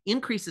way,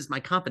 increases my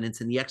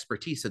confidence in the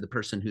expertise of the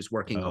person who's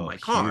working on my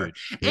car.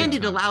 Huge. And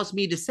it allows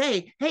me to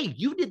say, hey,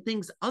 you did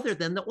things other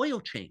than the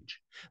oil change.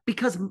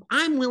 Because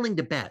I'm willing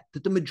to bet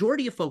that the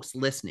majority of folks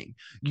listening,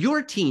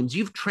 your teams,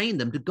 you've trained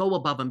them to go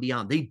above and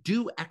beyond. They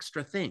do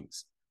extra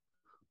things.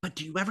 But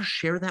do you ever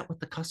share that with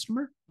the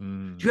customer?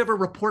 Do you ever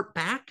report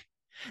back?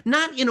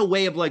 Not in a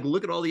way of like,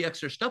 look at all the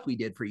extra stuff we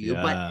did for you,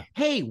 but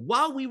hey,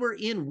 while we were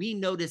in, we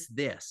noticed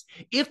this.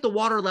 If the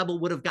water level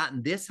would have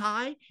gotten this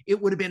high,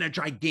 it would have been a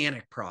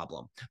gigantic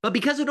problem. But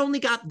because it only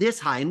got this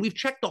high and we've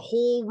checked the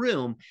whole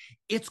room,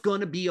 it's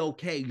going to be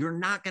okay. You're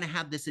not going to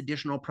have this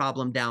additional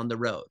problem down the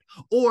road.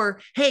 Or,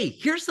 hey,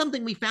 here's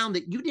something we found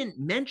that you didn't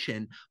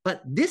mention,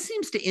 but this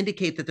seems to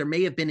indicate that there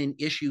may have been an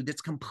issue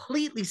that's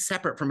completely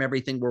separate from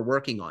everything we're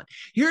working on.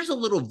 Here's a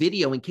little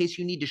video in case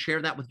you need to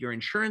share that with your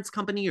insurance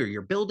company or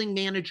your building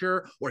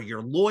manager or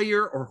your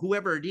lawyer or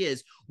whoever it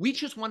is. We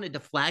just wanted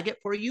to flag it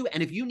for you.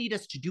 And if you need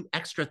us to do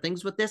extra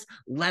things with this,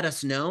 let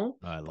us know.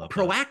 I love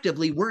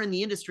Proactively, that. We're in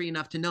the industry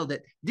enough to know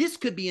that this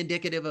could be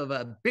indicative of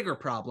a bigger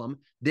problem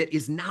that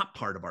is not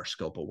part of our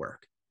scope of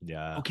work.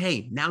 Yeah.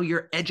 Okay, now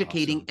you're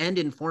educating and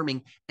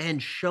informing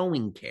and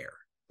showing care.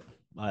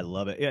 I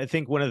love it. I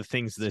think one of the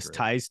things this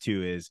ties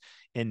to is,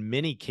 in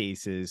many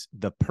cases,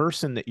 the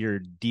person that you're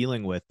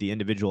dealing with, the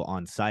individual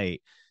on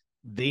site,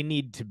 they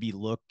need to be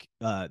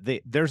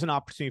there's an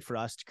opportunity for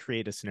us to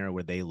create a scenario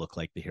where they look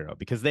like the hero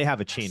because they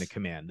have a chain of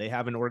command. They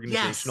have an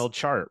organizational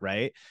chart,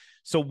 right?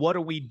 So what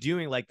are we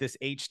doing? Like this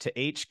H to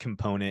H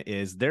component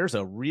is there's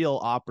a real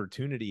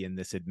opportunity in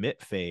this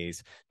admit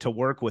phase to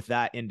work with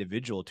that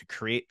individual to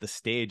create the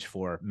stage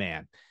for,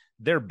 man,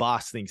 their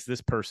boss thinks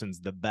this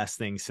person's the best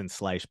thing since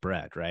sliced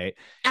bread, right?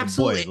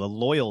 Absolutely. And boy, the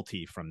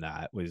loyalty from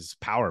that was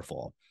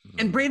powerful.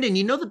 And Brandon,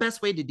 you know the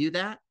best way to do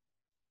that?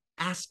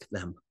 Ask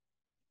them.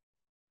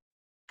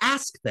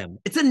 Ask them.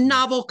 It's a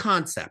novel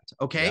concept,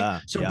 okay?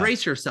 So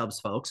brace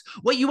yourselves, folks.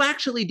 What you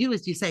actually do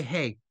is you say,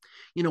 hey,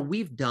 you know,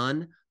 we've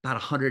done about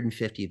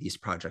 150 of these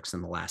projects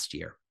in the last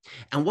year.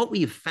 And what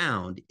we've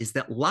found is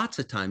that lots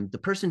of times the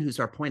person who's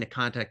our point of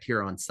contact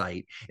here on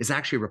site is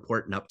actually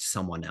reporting up to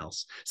someone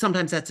else.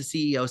 Sometimes that's a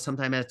CEO,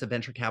 sometimes that's a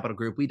venture capital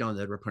group. We don't know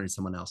they're reporting to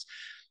someone else.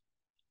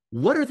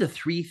 What are the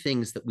 3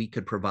 things that we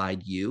could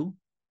provide you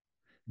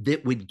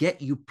that would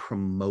get you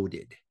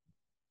promoted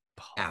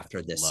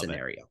after this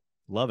scenario?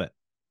 Love it.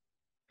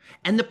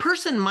 And the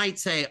person might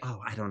say, oh,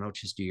 I don't know,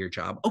 just do your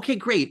job. Okay,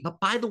 great. But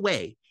by the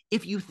way,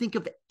 if you think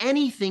of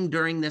anything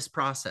during this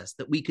process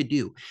that we could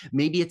do,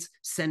 maybe it's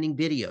sending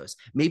videos,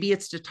 maybe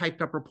it's a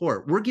typed up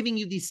report. We're giving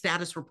you these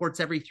status reports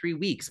every 3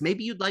 weeks.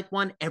 Maybe you'd like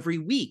one every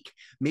week.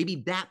 Maybe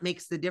that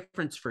makes the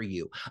difference for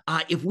you.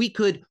 If we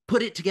could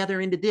put it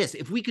together into this,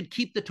 if we could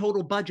keep the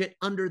total budget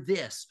under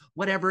this,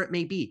 whatever it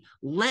may be,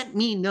 let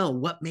me know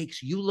what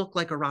makes you look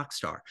like a rock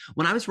star.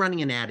 When I was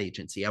running an ad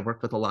agency, I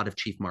worked with a lot of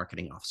chief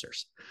marketing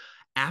officers.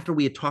 After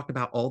we had talked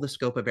about all the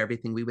scope of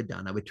everything we would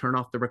done, I would turn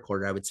off the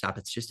recorder. I would stop.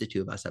 It's just the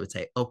 2 of us. I would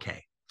say,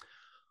 okay,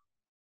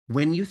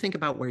 when you think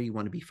about where you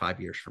want to be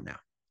 5 years from now,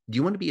 do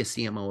you want to be a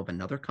CMO of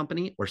another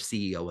company or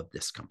CEO of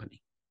this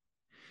company?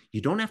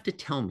 You don't have to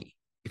tell me.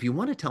 If you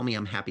want to tell me,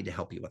 I'm happy to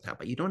help you with that,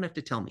 but you don't have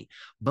to tell me.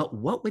 But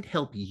what would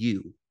help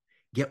you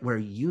get where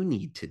you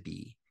need to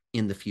be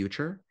in the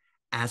future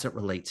as it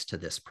relates to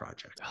this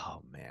project?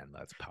 Oh man,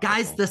 that's powerful.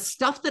 Guys, the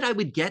stuff that I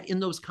would get in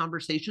those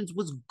conversations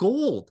was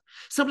gold.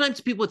 Sometimes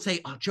people would say,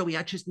 oh, Joey,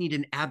 I just need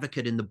an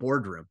advocate in the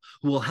boardroom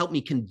who will help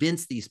me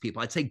convince these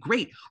people. I'd say,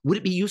 great. Would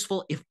it be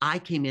useful if I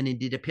came in and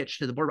did a pitch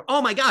to the board?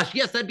 Oh my gosh,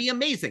 yes, that'd be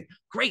amazing.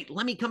 Great,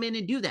 let me come in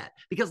and do that.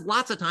 Because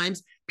lots of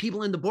times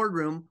people in the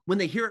boardroom, when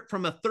they hear it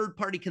from a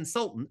third-party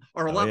consultant,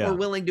 are a lot more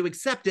willing to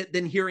accept it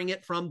than hearing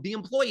it from the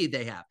employee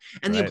they have.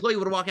 And the employee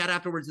would walk out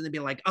afterwards and they'd be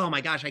like, oh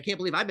my gosh, I can't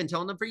believe I've been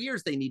telling them for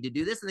years they need to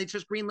do this. And they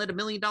just greenlit $1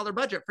 million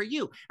budget for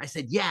you. I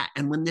said, yeah.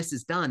 And when this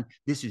is done,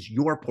 this is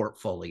your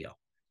portfolio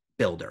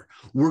builder.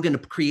 We're going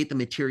to create the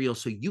material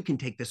so you can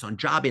take this on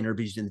job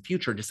interviews in the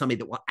future to somebody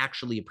that will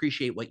actually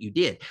appreciate what you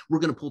did. We're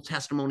going to pull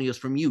testimonials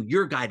from you,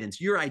 your guidance,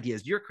 your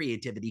ideas, your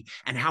creativity,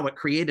 and how it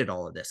created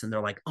all of this. And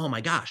they're like, oh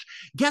my gosh,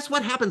 guess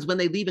what happens when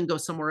they leave and go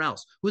somewhere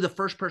else? Who the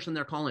first person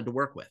they're calling to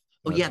work with?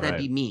 Oh, yeah, that'd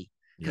be me.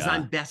 Because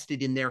I'm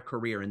vested in their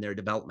career and their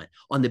development.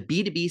 On the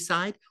B2B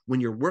side, when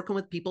you're working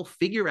with people,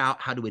 figure out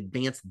how to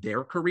advance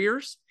their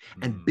careers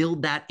and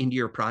build that into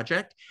your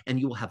project, and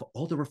you will have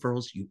all the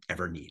referrals you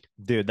ever need.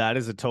 Dude, that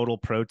is a total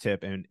pro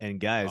tip. And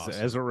guys,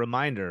 as a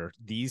reminder,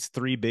 these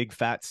 3 big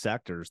fat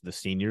sectors, the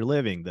senior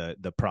living,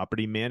 the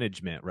property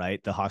management,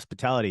 right? The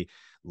hospitality,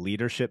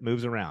 leadership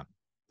moves around.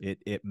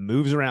 It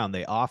moves around.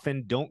 They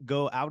often don't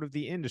go out of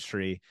the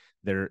industry.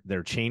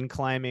 They're chain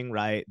climbing,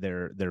 right?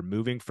 They're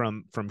moving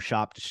from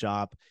shop to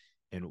shop.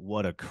 And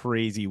what a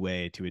crazy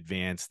way to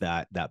advance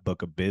that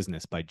book of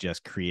business by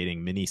just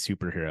creating mini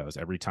superheroes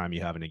every time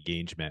you have an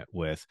engagement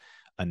with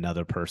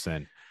another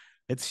person.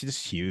 It's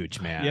just huge,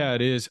 man. Yeah,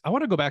 it is. I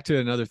want to go back to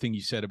another thing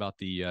you said about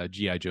the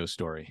G.I. Joe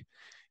story.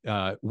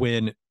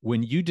 When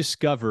you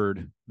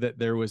discovered that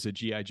there was a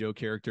G.I. Joe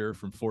character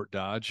from Fort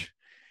Dodge,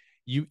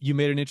 you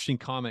made an interesting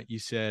comment. You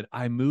said,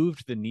 I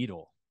moved the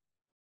needle.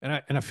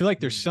 And I feel like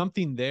there's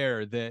something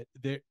there that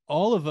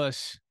all of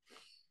us,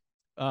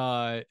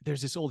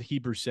 there's this old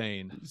Hebrew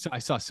saying. So I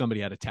saw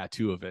somebody had a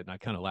tattoo of it and I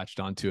kind of latched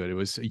onto it. It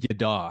was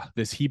yada,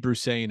 this Hebrew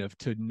saying of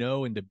to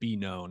know and to be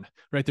known,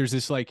 right? There's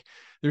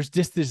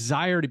this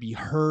desire to be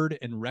heard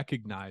and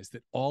recognized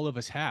that all of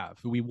us have.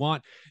 We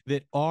want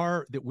that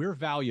we're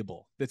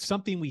valuable, that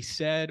something we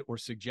said or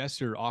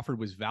suggested or offered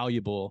was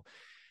valuable.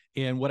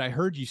 And what I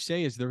heard you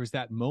say is there was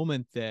that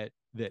moment that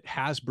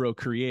Hasbro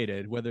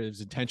created, whether it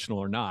was intentional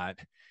or not,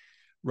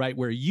 right?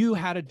 Where you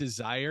had a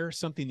desire,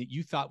 something that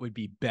you thought would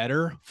be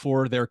better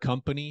for their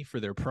company, for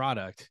their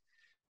product,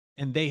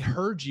 and they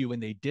heard you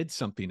and they did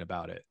something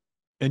about it.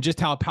 And just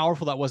how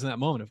powerful that was in that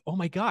moment of, oh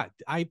my God,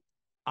 I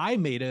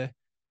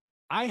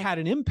had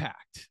an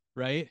impact,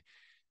 right?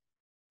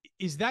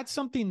 Is that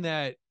something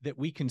that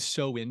we can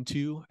sew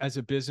into as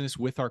a business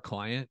with our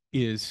client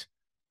is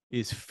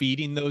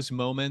feeding those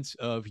moments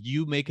of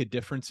you make a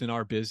difference in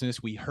our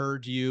business. We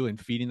heard you, and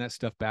feeding that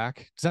stuff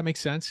back. Does that make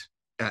sense?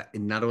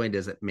 Not only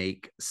does it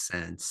make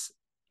sense,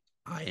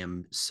 I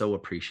am so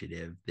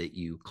appreciative that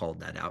you called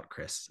that out,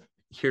 Chris.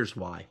 Here's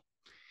why.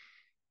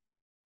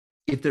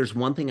 If there's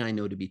one thing I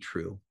know to be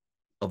true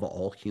of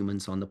all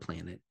humans on the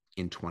planet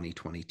in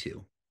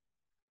 2022,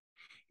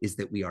 is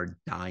that we are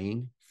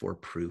dying for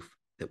proof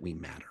that we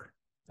matter.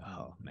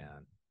 Oh,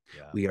 man.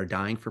 Yeah. We are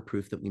dying for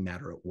proof that we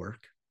matter at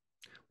work.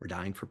 We're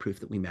dying for proof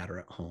that we matter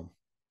at home.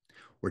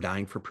 We're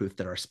dying for proof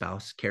that our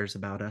spouse cares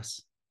about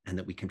us and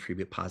that we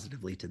contribute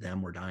positively to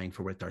them. We're dying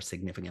for what our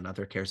significant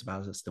other cares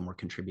about us, then we're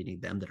contributing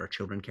to them, that our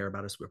children care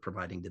about us, we're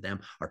providing to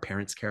them. Our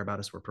parents care about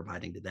us, we're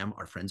providing to them.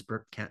 Our friends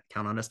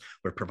count on us,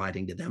 we're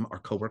providing to them. Our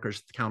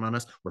coworkers count on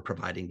us, we're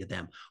providing to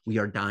them. We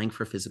are dying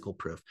for physical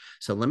proof.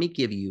 So let me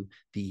give you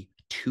the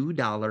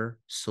 $2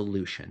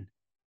 solution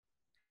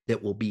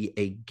that will be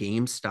a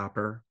game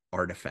stopper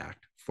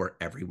artifact for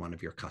every one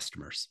of your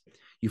customers.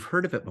 You've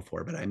heard of it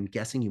before, but I'm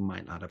guessing you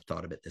might not have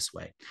thought of it this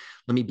way.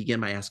 Let me begin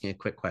by asking a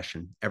quick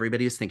question.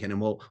 Everybody is thinking, and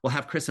we'll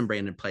have Chris and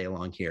Brandon play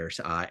along here.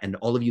 And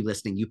all of you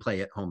listening, you play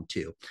at home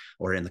too,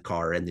 or in the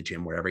car, or in the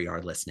gym, wherever you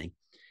are listening.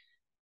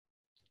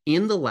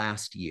 In the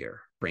last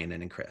year,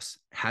 Brandon and Chris,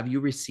 have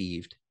you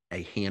received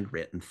a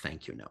handwritten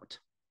thank you note?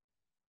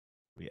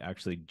 We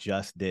actually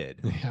just did.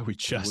 Yeah, we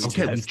just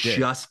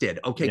did.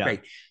 Okay, yeah.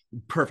 Great.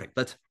 Perfect.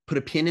 Let's put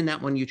a pin in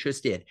that one you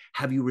just did.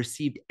 Have you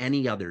received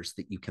any others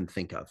that you can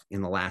think of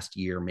in the last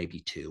year? Maybe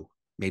 2,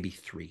 maybe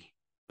 3.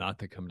 Not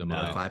to come to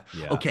mind. 5.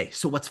 Yeah. Okay.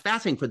 So what's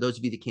fascinating for those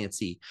of you that can't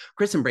see,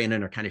 Chris and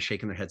Brandon are kind of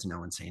shaking their heads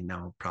no and saying,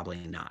 no, probably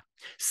not.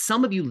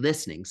 Some of you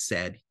listening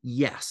said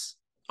yes.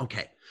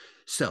 Okay.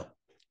 So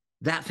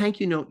that thank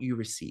you note you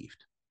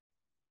received,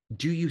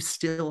 do you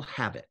still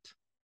have it?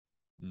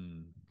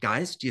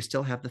 Guys, do you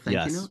still have the thank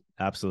you note?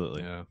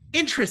 Absolutely. Yeah.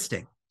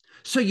 Interesting.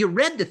 So you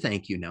read the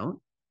thank you note,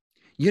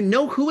 you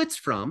know who it's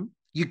from,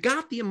 you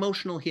got the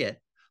emotional hit,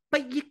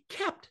 but you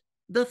kept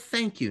the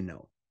thank you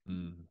note.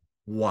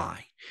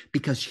 Why?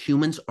 Because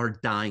humans are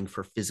dying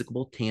for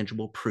physical,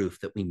 tangible proof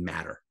that we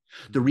matter.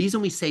 The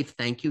reason we save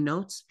thank you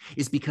notes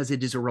is because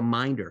it is a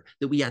reminder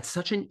that we had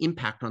such an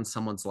impact on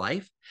someone's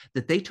life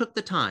that they took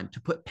the time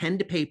to put pen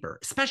to paper,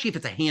 especially if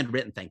it's a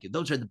handwritten thank you.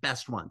 Those are the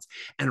best ones.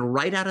 And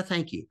write out a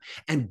thank you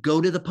and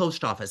go to the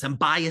post office and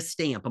buy a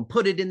stamp and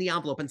put it in the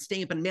envelope and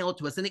stamp and mail it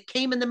to us. And it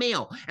came in the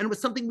mail, and it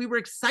was something we were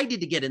excited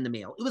to get in the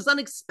mail. It was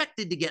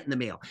unexpected to get in the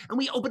mail. And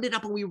we opened it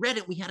up and we read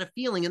it. We had a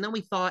feeling. And then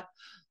we thought,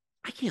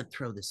 I can't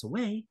throw this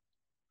away.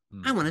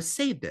 I want to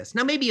save this.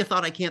 Now, maybe you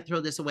thought I can't throw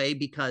this away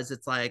because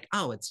it's like,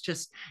 oh, it's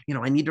just,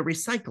 I need to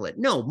recycle it.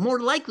 No, more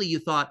likely you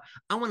thought,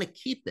 I want to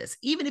keep this.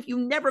 Even if you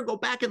never go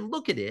back and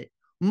look at it,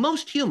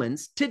 most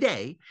humans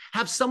today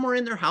have somewhere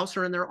in their house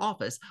or in their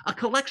office a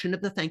collection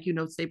of the thank you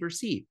notes they've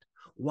received.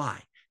 Why?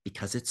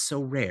 Because it's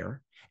so rare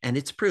and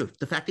it's proof.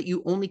 The fact that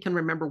you only can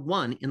remember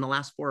one in the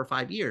last 4 or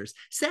 5 years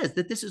says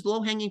that this is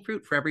low-hanging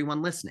fruit for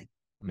everyone listening.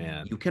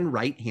 Man, you can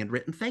write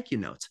handwritten thank you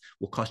notes.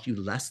 Will cost you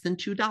less than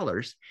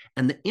 $2,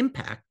 and the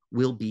impact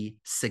will be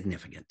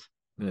significant.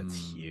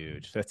 That's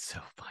huge. That's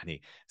so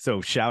funny. So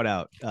shout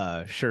out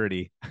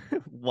Shirty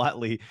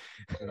Watley.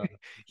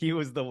 He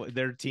was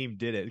their team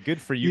did it.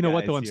 Good for you. You know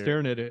what, though? I'm here.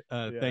 staring at it.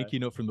 Thank you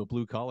note from the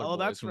Blue Collar Boys.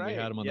 That's right. We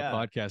had them on the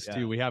podcast yeah.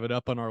 too. We have it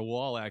up on our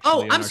wall, actually.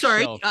 Oh, I'm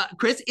sorry,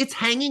 Chris. It's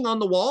hanging on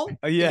the wall.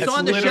 Yeah, it's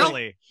on the shelf.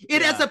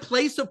 It has a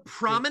place of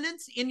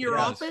prominence in your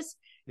office.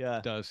 Yeah,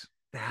 it does.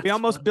 We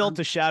almost built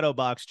a shadow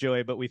box,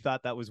 Joey, but we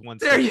thought that was one.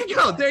 There you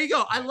go. There you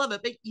go. I love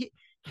it. But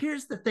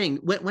here's the thing.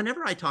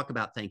 Whenever I talk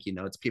about thank you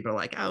notes, people are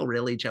like, oh,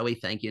 really, Joey?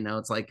 Thank you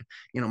notes? Like,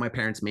 my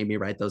parents made me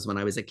write those when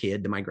I was a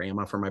kid to my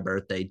grandma for my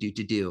birthday.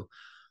 Do.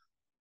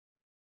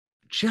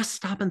 Just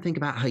stop and think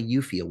about how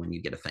you feel when you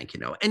get a thank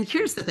you note. And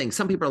here's the thing.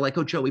 Some people are like,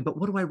 oh, Joey, but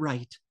what do I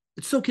write?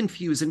 It's so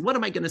confusing. What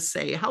am I going to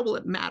say? How will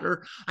it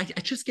matter? I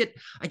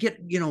get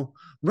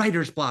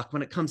writer's block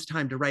when it comes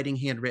time to writing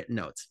handwritten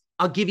notes.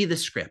 I'll give you the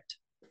script.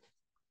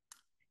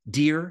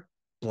 Dear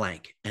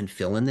blank, and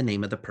fill in the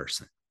name of the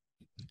person.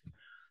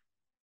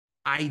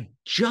 I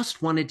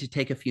just wanted to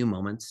take a few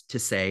moments to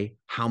say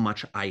how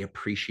much I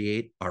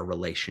appreciate our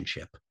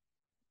relationship.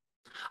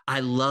 I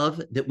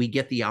love that we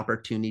get the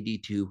opportunity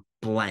to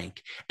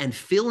blank and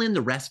fill in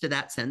the rest of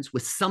that sentence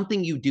with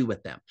something you do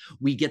with them.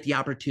 We get the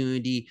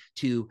opportunity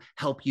to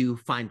help you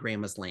find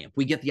grandma's lamp.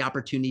 We get the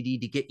opportunity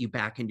to get you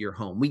back into your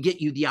home. We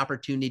get you the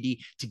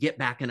opportunity to get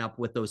back and up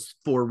with those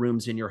 4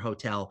 rooms in your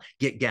hotel,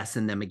 get guests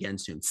in them again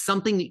soon.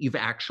 Something that you've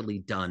actually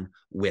done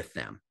with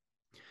them.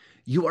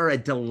 You are a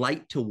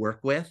delight to work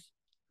with.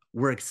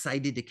 We're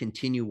excited to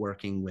continue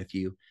working with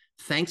you.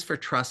 Thanks for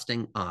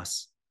trusting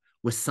us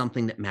with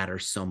something that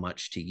matters so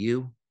much to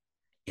you.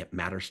 It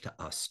matters to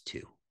us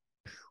too.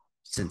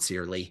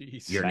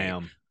 Sincerely, your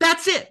name.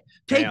 That's it.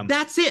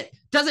 That's it.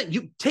 Doesn't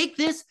you take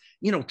this,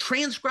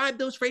 transcribe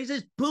those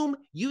phrases, boom,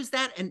 use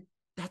that. And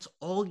that's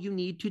all you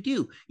need to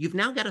do. You've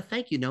now got a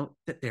thank you note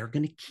that they're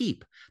going to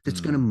keep,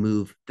 that's going to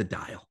move the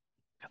dial.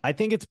 I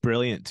think it's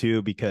brilliant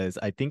too, because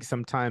I think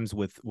sometimes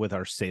with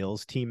our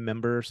sales team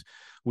members,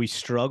 we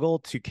struggle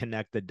to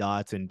connect the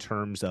dots in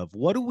terms of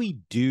what do we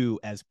do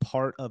as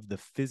part of the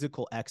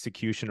physical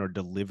execution or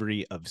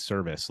delivery of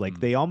service. Like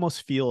they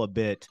almost feel a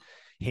bit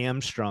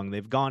hamstrung.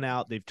 They've gone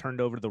out, they've turned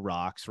over the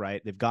rocks,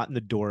 right? They've gotten the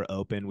door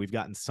open. We've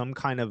gotten some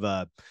kind of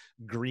a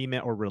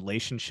agreement or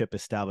relationship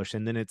established.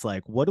 And then it's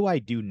like, what do I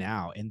do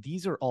now? And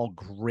these are all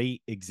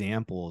great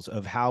examples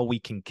of how we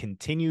can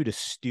continue to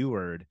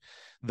steward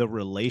the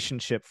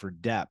relationship for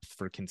depth,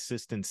 for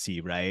consistency,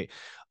 right?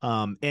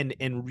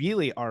 And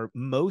really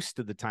most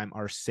of the time,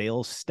 our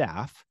sales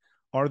staff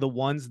are the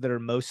ones that are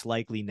most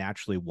likely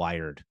naturally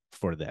wired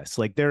for this.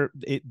 Like they're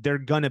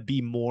going to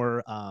be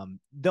more,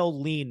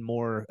 they'll lean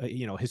more,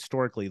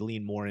 historically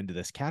lean more into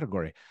this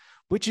category,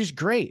 which is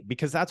great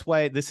because that's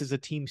why this is a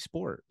team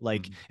sport.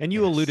 Like, and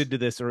you alluded to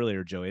this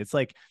earlier, Joey, it's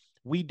like,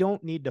 we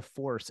don't need to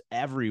force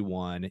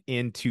everyone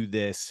into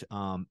this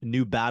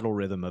new battle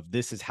rhythm of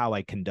this is how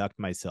I conduct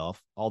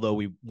myself. Although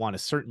we want to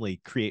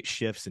certainly create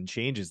shifts and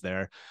changes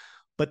there,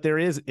 but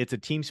it's a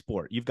team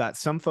sport. You've got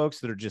some folks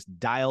that are just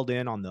dialed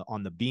in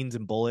on the beans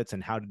and bullets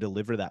and how to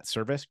deliver that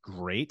service.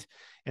 Great.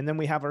 And then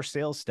we have our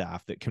sales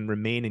staff that can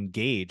remain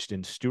engaged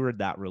and steward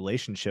that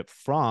relationship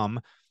from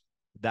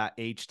that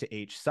H to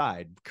H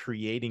side,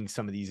 creating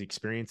some of these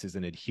experiences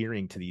and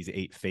adhering to these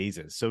 8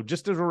 phases. So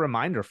just as a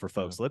reminder for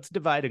folks, let's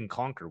divide and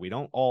conquer. We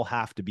don't all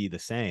have to be the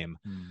same.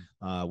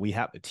 We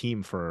have a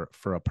team for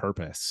a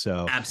purpose.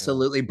 So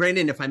absolutely.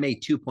 Brandon, if I may,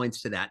 2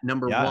 points to that.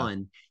 Number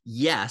one,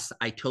 yes,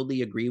 I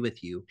totally agree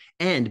with you.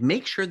 And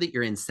make sure that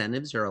your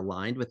incentives are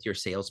aligned with your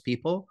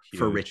salespeople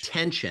for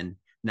retention,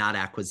 not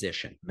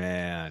acquisition.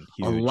 Man,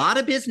 huge. A lot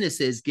of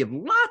businesses give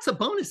lots of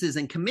bonuses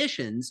and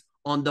commissions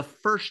on the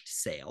first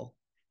sale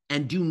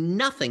and do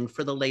nothing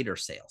for the later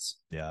sales.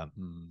 Yeah.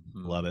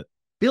 Love it.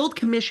 Build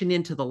commission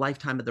into the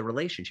lifetime of the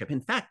relationship. In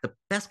fact, the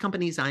best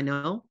companies I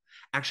know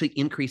actually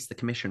increase the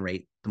commission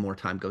rate the more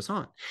time goes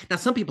on. Now,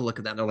 some people look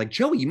at that and they're like,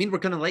 Joey, you mean we're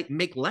going to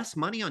make less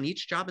money on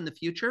each job in the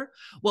future?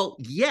 Well,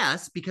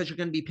 yes, because you're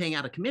going to be paying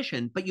out a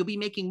commission, but you'll be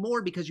making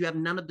more because you have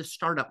none of the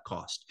startup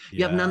cost.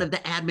 You have none of the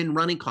admin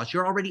running costs.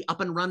 You're already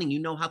up and running. You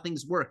know how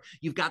things work.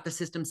 You've got the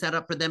system set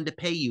up for them to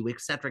pay you,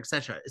 et cetera,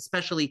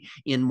 especially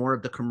in more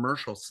of the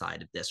commercial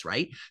side of this,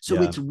 right?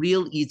 So it's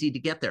real easy to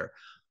get there.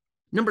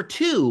 Number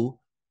 2,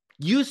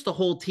 use the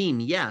whole team,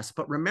 yes,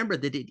 but remember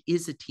that it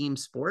is a team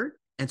sport.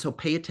 And so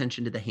pay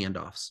attention to the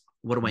handoffs.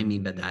 What do I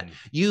mean by that?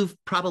 You've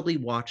probably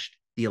watched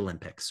the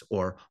Olympics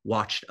or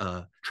watched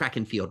a track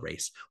and field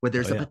race where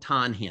there's a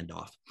baton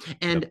handoff.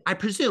 And I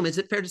presume, is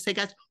it fair to say,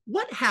 guys,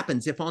 what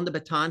happens if on the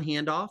baton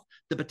handoff,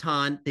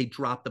 they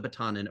drop the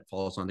baton and it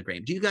falls on the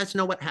ground? Do you guys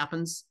know what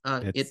happens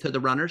to the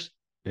runners?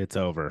 It's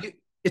over.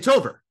 It's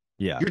over.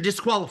 Yeah. You're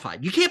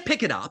disqualified. You can't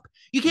pick it up.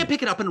 You can't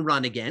pick it up and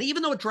run again,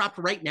 even though it dropped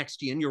right next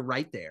to you and you're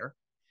right there.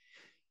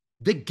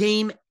 The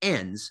game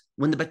ends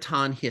when the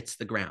baton hits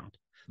the ground.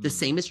 The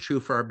same is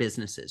true for our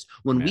businesses.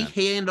 When we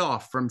hand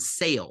off from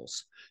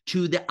sales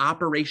to the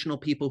operational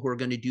people who are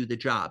going to do the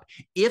job,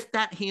 if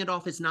that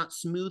handoff is not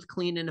smooth,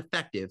 clean, and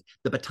effective,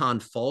 the baton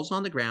falls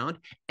on the ground.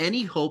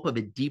 Any hope of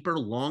a deeper,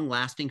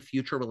 long-lasting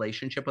future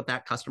relationship with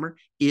that customer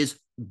is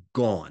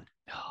gone.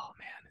 Oh,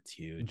 man, it's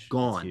huge.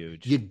 Gone. It's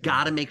huge. You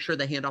got to make sure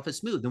the handoff is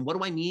smooth. And what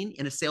do I mean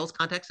in a sales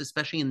context,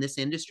 especially in this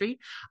industry?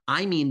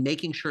 I mean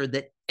making sure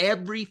that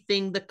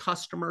everything the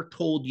customer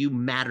told you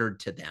mattered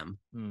to them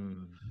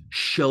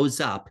shows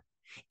up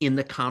in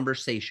the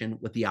conversation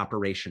with the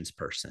operations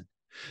person.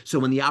 So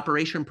when the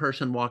operation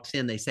person walks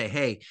in, they say,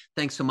 hey,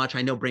 thanks so much.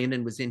 I know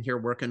Brandon was in here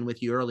working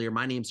with you earlier.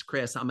 My name's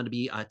Chris. I'm going to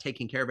be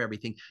taking care of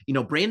everything.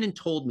 Brandon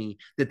told me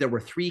that there were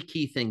 3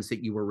 key things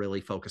that you were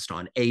really focused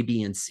on, A,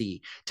 B, and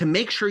C, to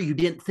make sure you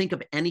didn't think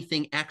of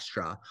anything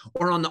extra,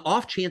 or on the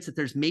off chance that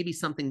there's maybe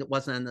something that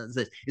wasn't on the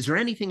list. Is there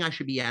anything I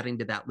should be adding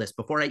to that list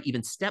before I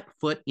even step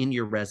foot in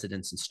your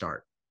residence and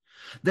start?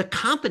 The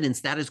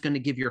confidence that is going to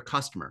give your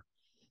customer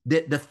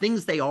that the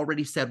things they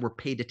already said were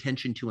paid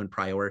attention to and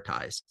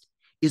prioritized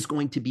is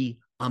going to be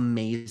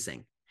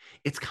amazing.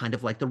 It's kind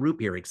of like the root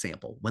beer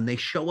example. When they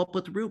show up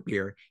with root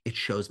beer, it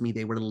shows me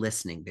they were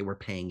listening, they were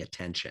paying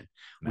attention.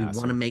 Massive. We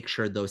want to make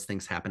sure those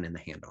things happen in the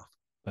handoff.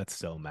 That's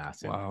so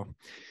massive. Wow.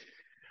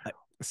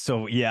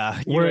 So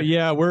yeah,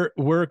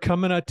 we're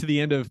coming up to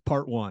the end of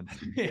part 1.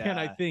 Yeah. And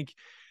I think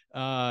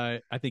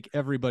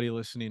everybody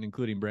listening,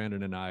 including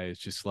Brandon and I, is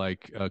just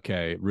like,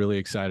 okay, really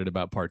excited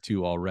about part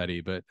 2 already.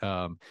 But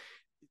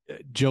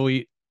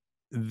Joey,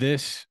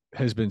 this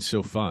has been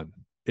so fun.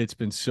 It's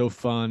been so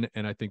fun.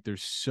 And I think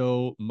there's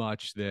so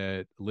much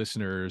that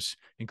listeners,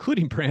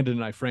 including Brandon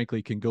and I,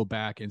 frankly, can go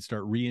back and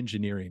start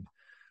re-engineering,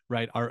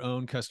 right, our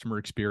own customer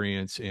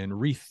experience and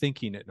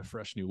rethinking it in a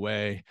fresh new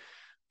way.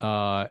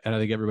 And I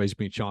think everybody's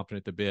been chomping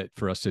at the bit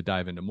for us to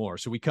dive into more.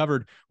 So we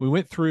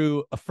went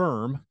through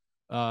Affirm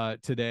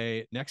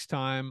today. Next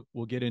time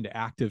we'll get into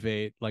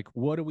Activate. Like,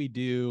 what do we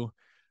do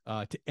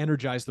to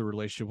energize the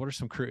relationship? What are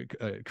some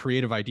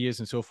creative ideas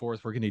and so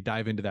forth? We're going to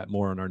dive into that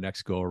more on our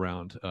next go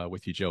around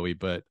with you, Joey,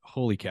 but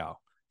holy cow.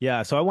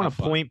 Yeah. So I want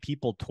to point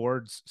people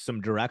towards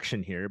some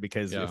direction here,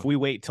 because if we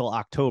wait till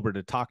October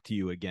to talk to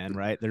you again,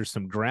 right, there's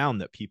some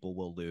ground that people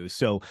will lose.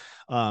 So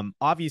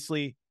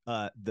obviously,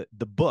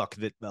 the book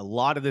that a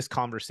lot of this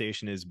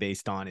conversation is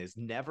based on is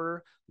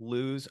Never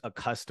Lose a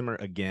Customer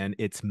Again.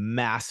 It's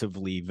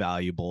massively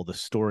valuable. The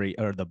story,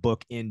 or the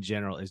book in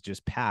general, is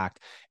just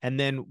packed. And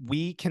then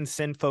we can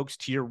send folks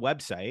to your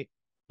website,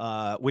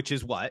 which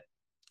is what?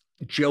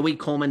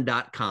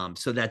 JoeyColeman.com.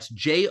 So that's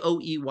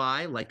Joey,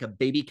 like a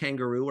baby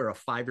kangaroo or a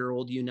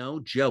 5-year-old,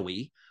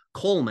 Joey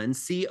Coleman,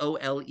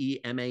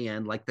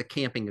 Coleman, like the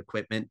camping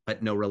equipment,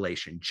 but no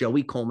relation.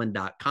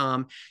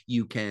 JoeyColeman.com.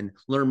 You can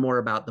learn more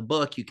about the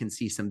book. You can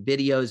see some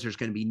videos. There's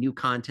going to be new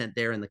content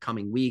there in the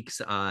coming weeks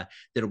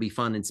that'll be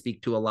fun and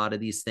speak to a lot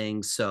of these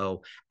things.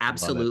 So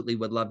absolutely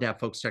would love to have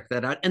folks check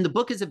that out. And the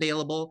book is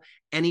available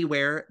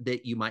anywhere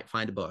that you might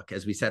find a book.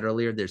 As we said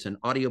earlier, there's an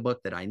audiobook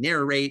that I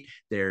narrate.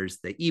 There's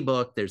the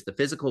ebook. There's the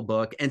physical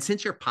book. And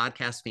since you're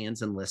podcast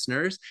fans and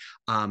listeners,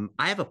 I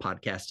have a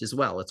podcast as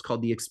well. It's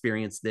called The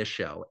Experience This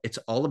Show. It's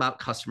all about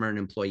customer and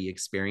employee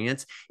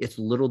experience. It's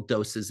little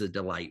doses of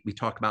delight. We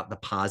talk about the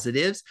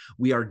positives.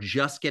 We are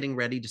just getting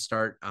ready to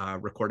start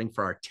recording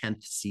for our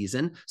 10th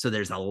season. So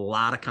there's a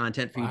lot of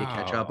content for you to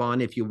catch up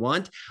on if you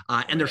want.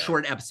 And they're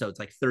short episodes,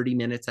 like 30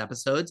 minutes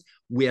episodes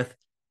with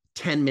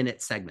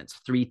 10-minute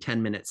segments, 3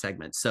 10-minute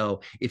segments.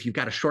 So if you've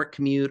got a short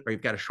commute or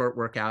you've got a short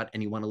workout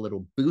and you want a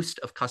little boost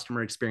of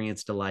customer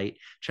experience delight,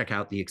 check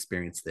out The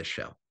Experience This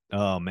Show.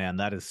 Oh man,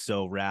 that is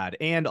so rad.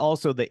 And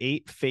also the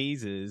 8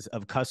 phases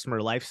of customer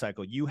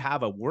lifecycle. You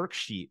have a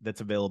worksheet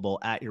that's available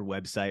at your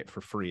website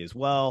for free as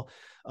well.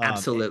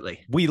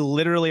 Absolutely. We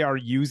literally are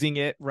using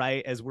it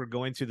right as we're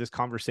going through this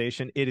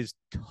conversation. It is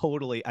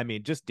totally,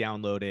 just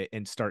download it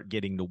and start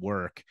getting to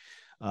work.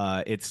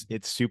 It's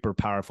super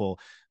powerful,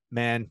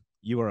 man.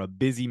 You are a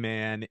busy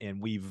man,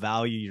 and we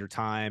value your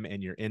time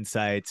and your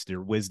insights,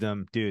 your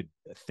wisdom. Dude,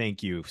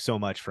 thank you so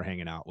much for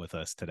hanging out with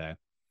us today.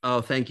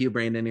 Oh, thank you,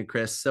 Brandon and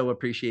Chris. So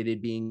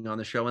appreciated being on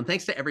the show. And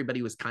thanks to everybody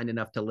who was kind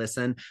enough to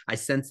listen. I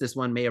sense this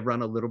one may have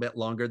run a little bit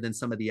longer than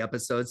some of the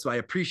episodes. So I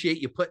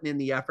appreciate you putting in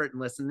the effort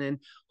and listening.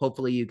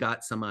 Hopefully you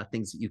got some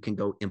things that you can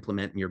go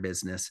implement in your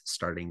business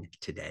starting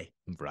today.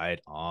 Right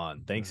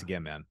on. Thanks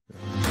again, man.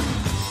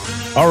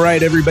 All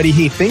right, everybody.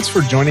 Hey, thanks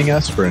for joining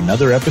us for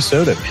another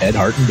episode of Head,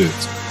 Heart, and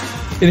Boots.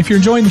 And if you're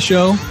enjoying the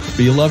show,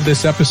 or you love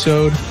this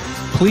episode,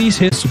 please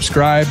hit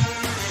subscribe,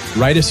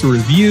 write us a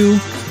review,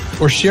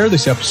 or share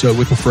this episode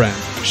with a friend.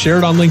 Share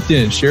it on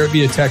LinkedIn, share it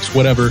via text,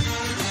 whatever.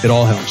 It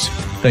all helps.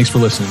 Thanks for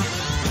listening.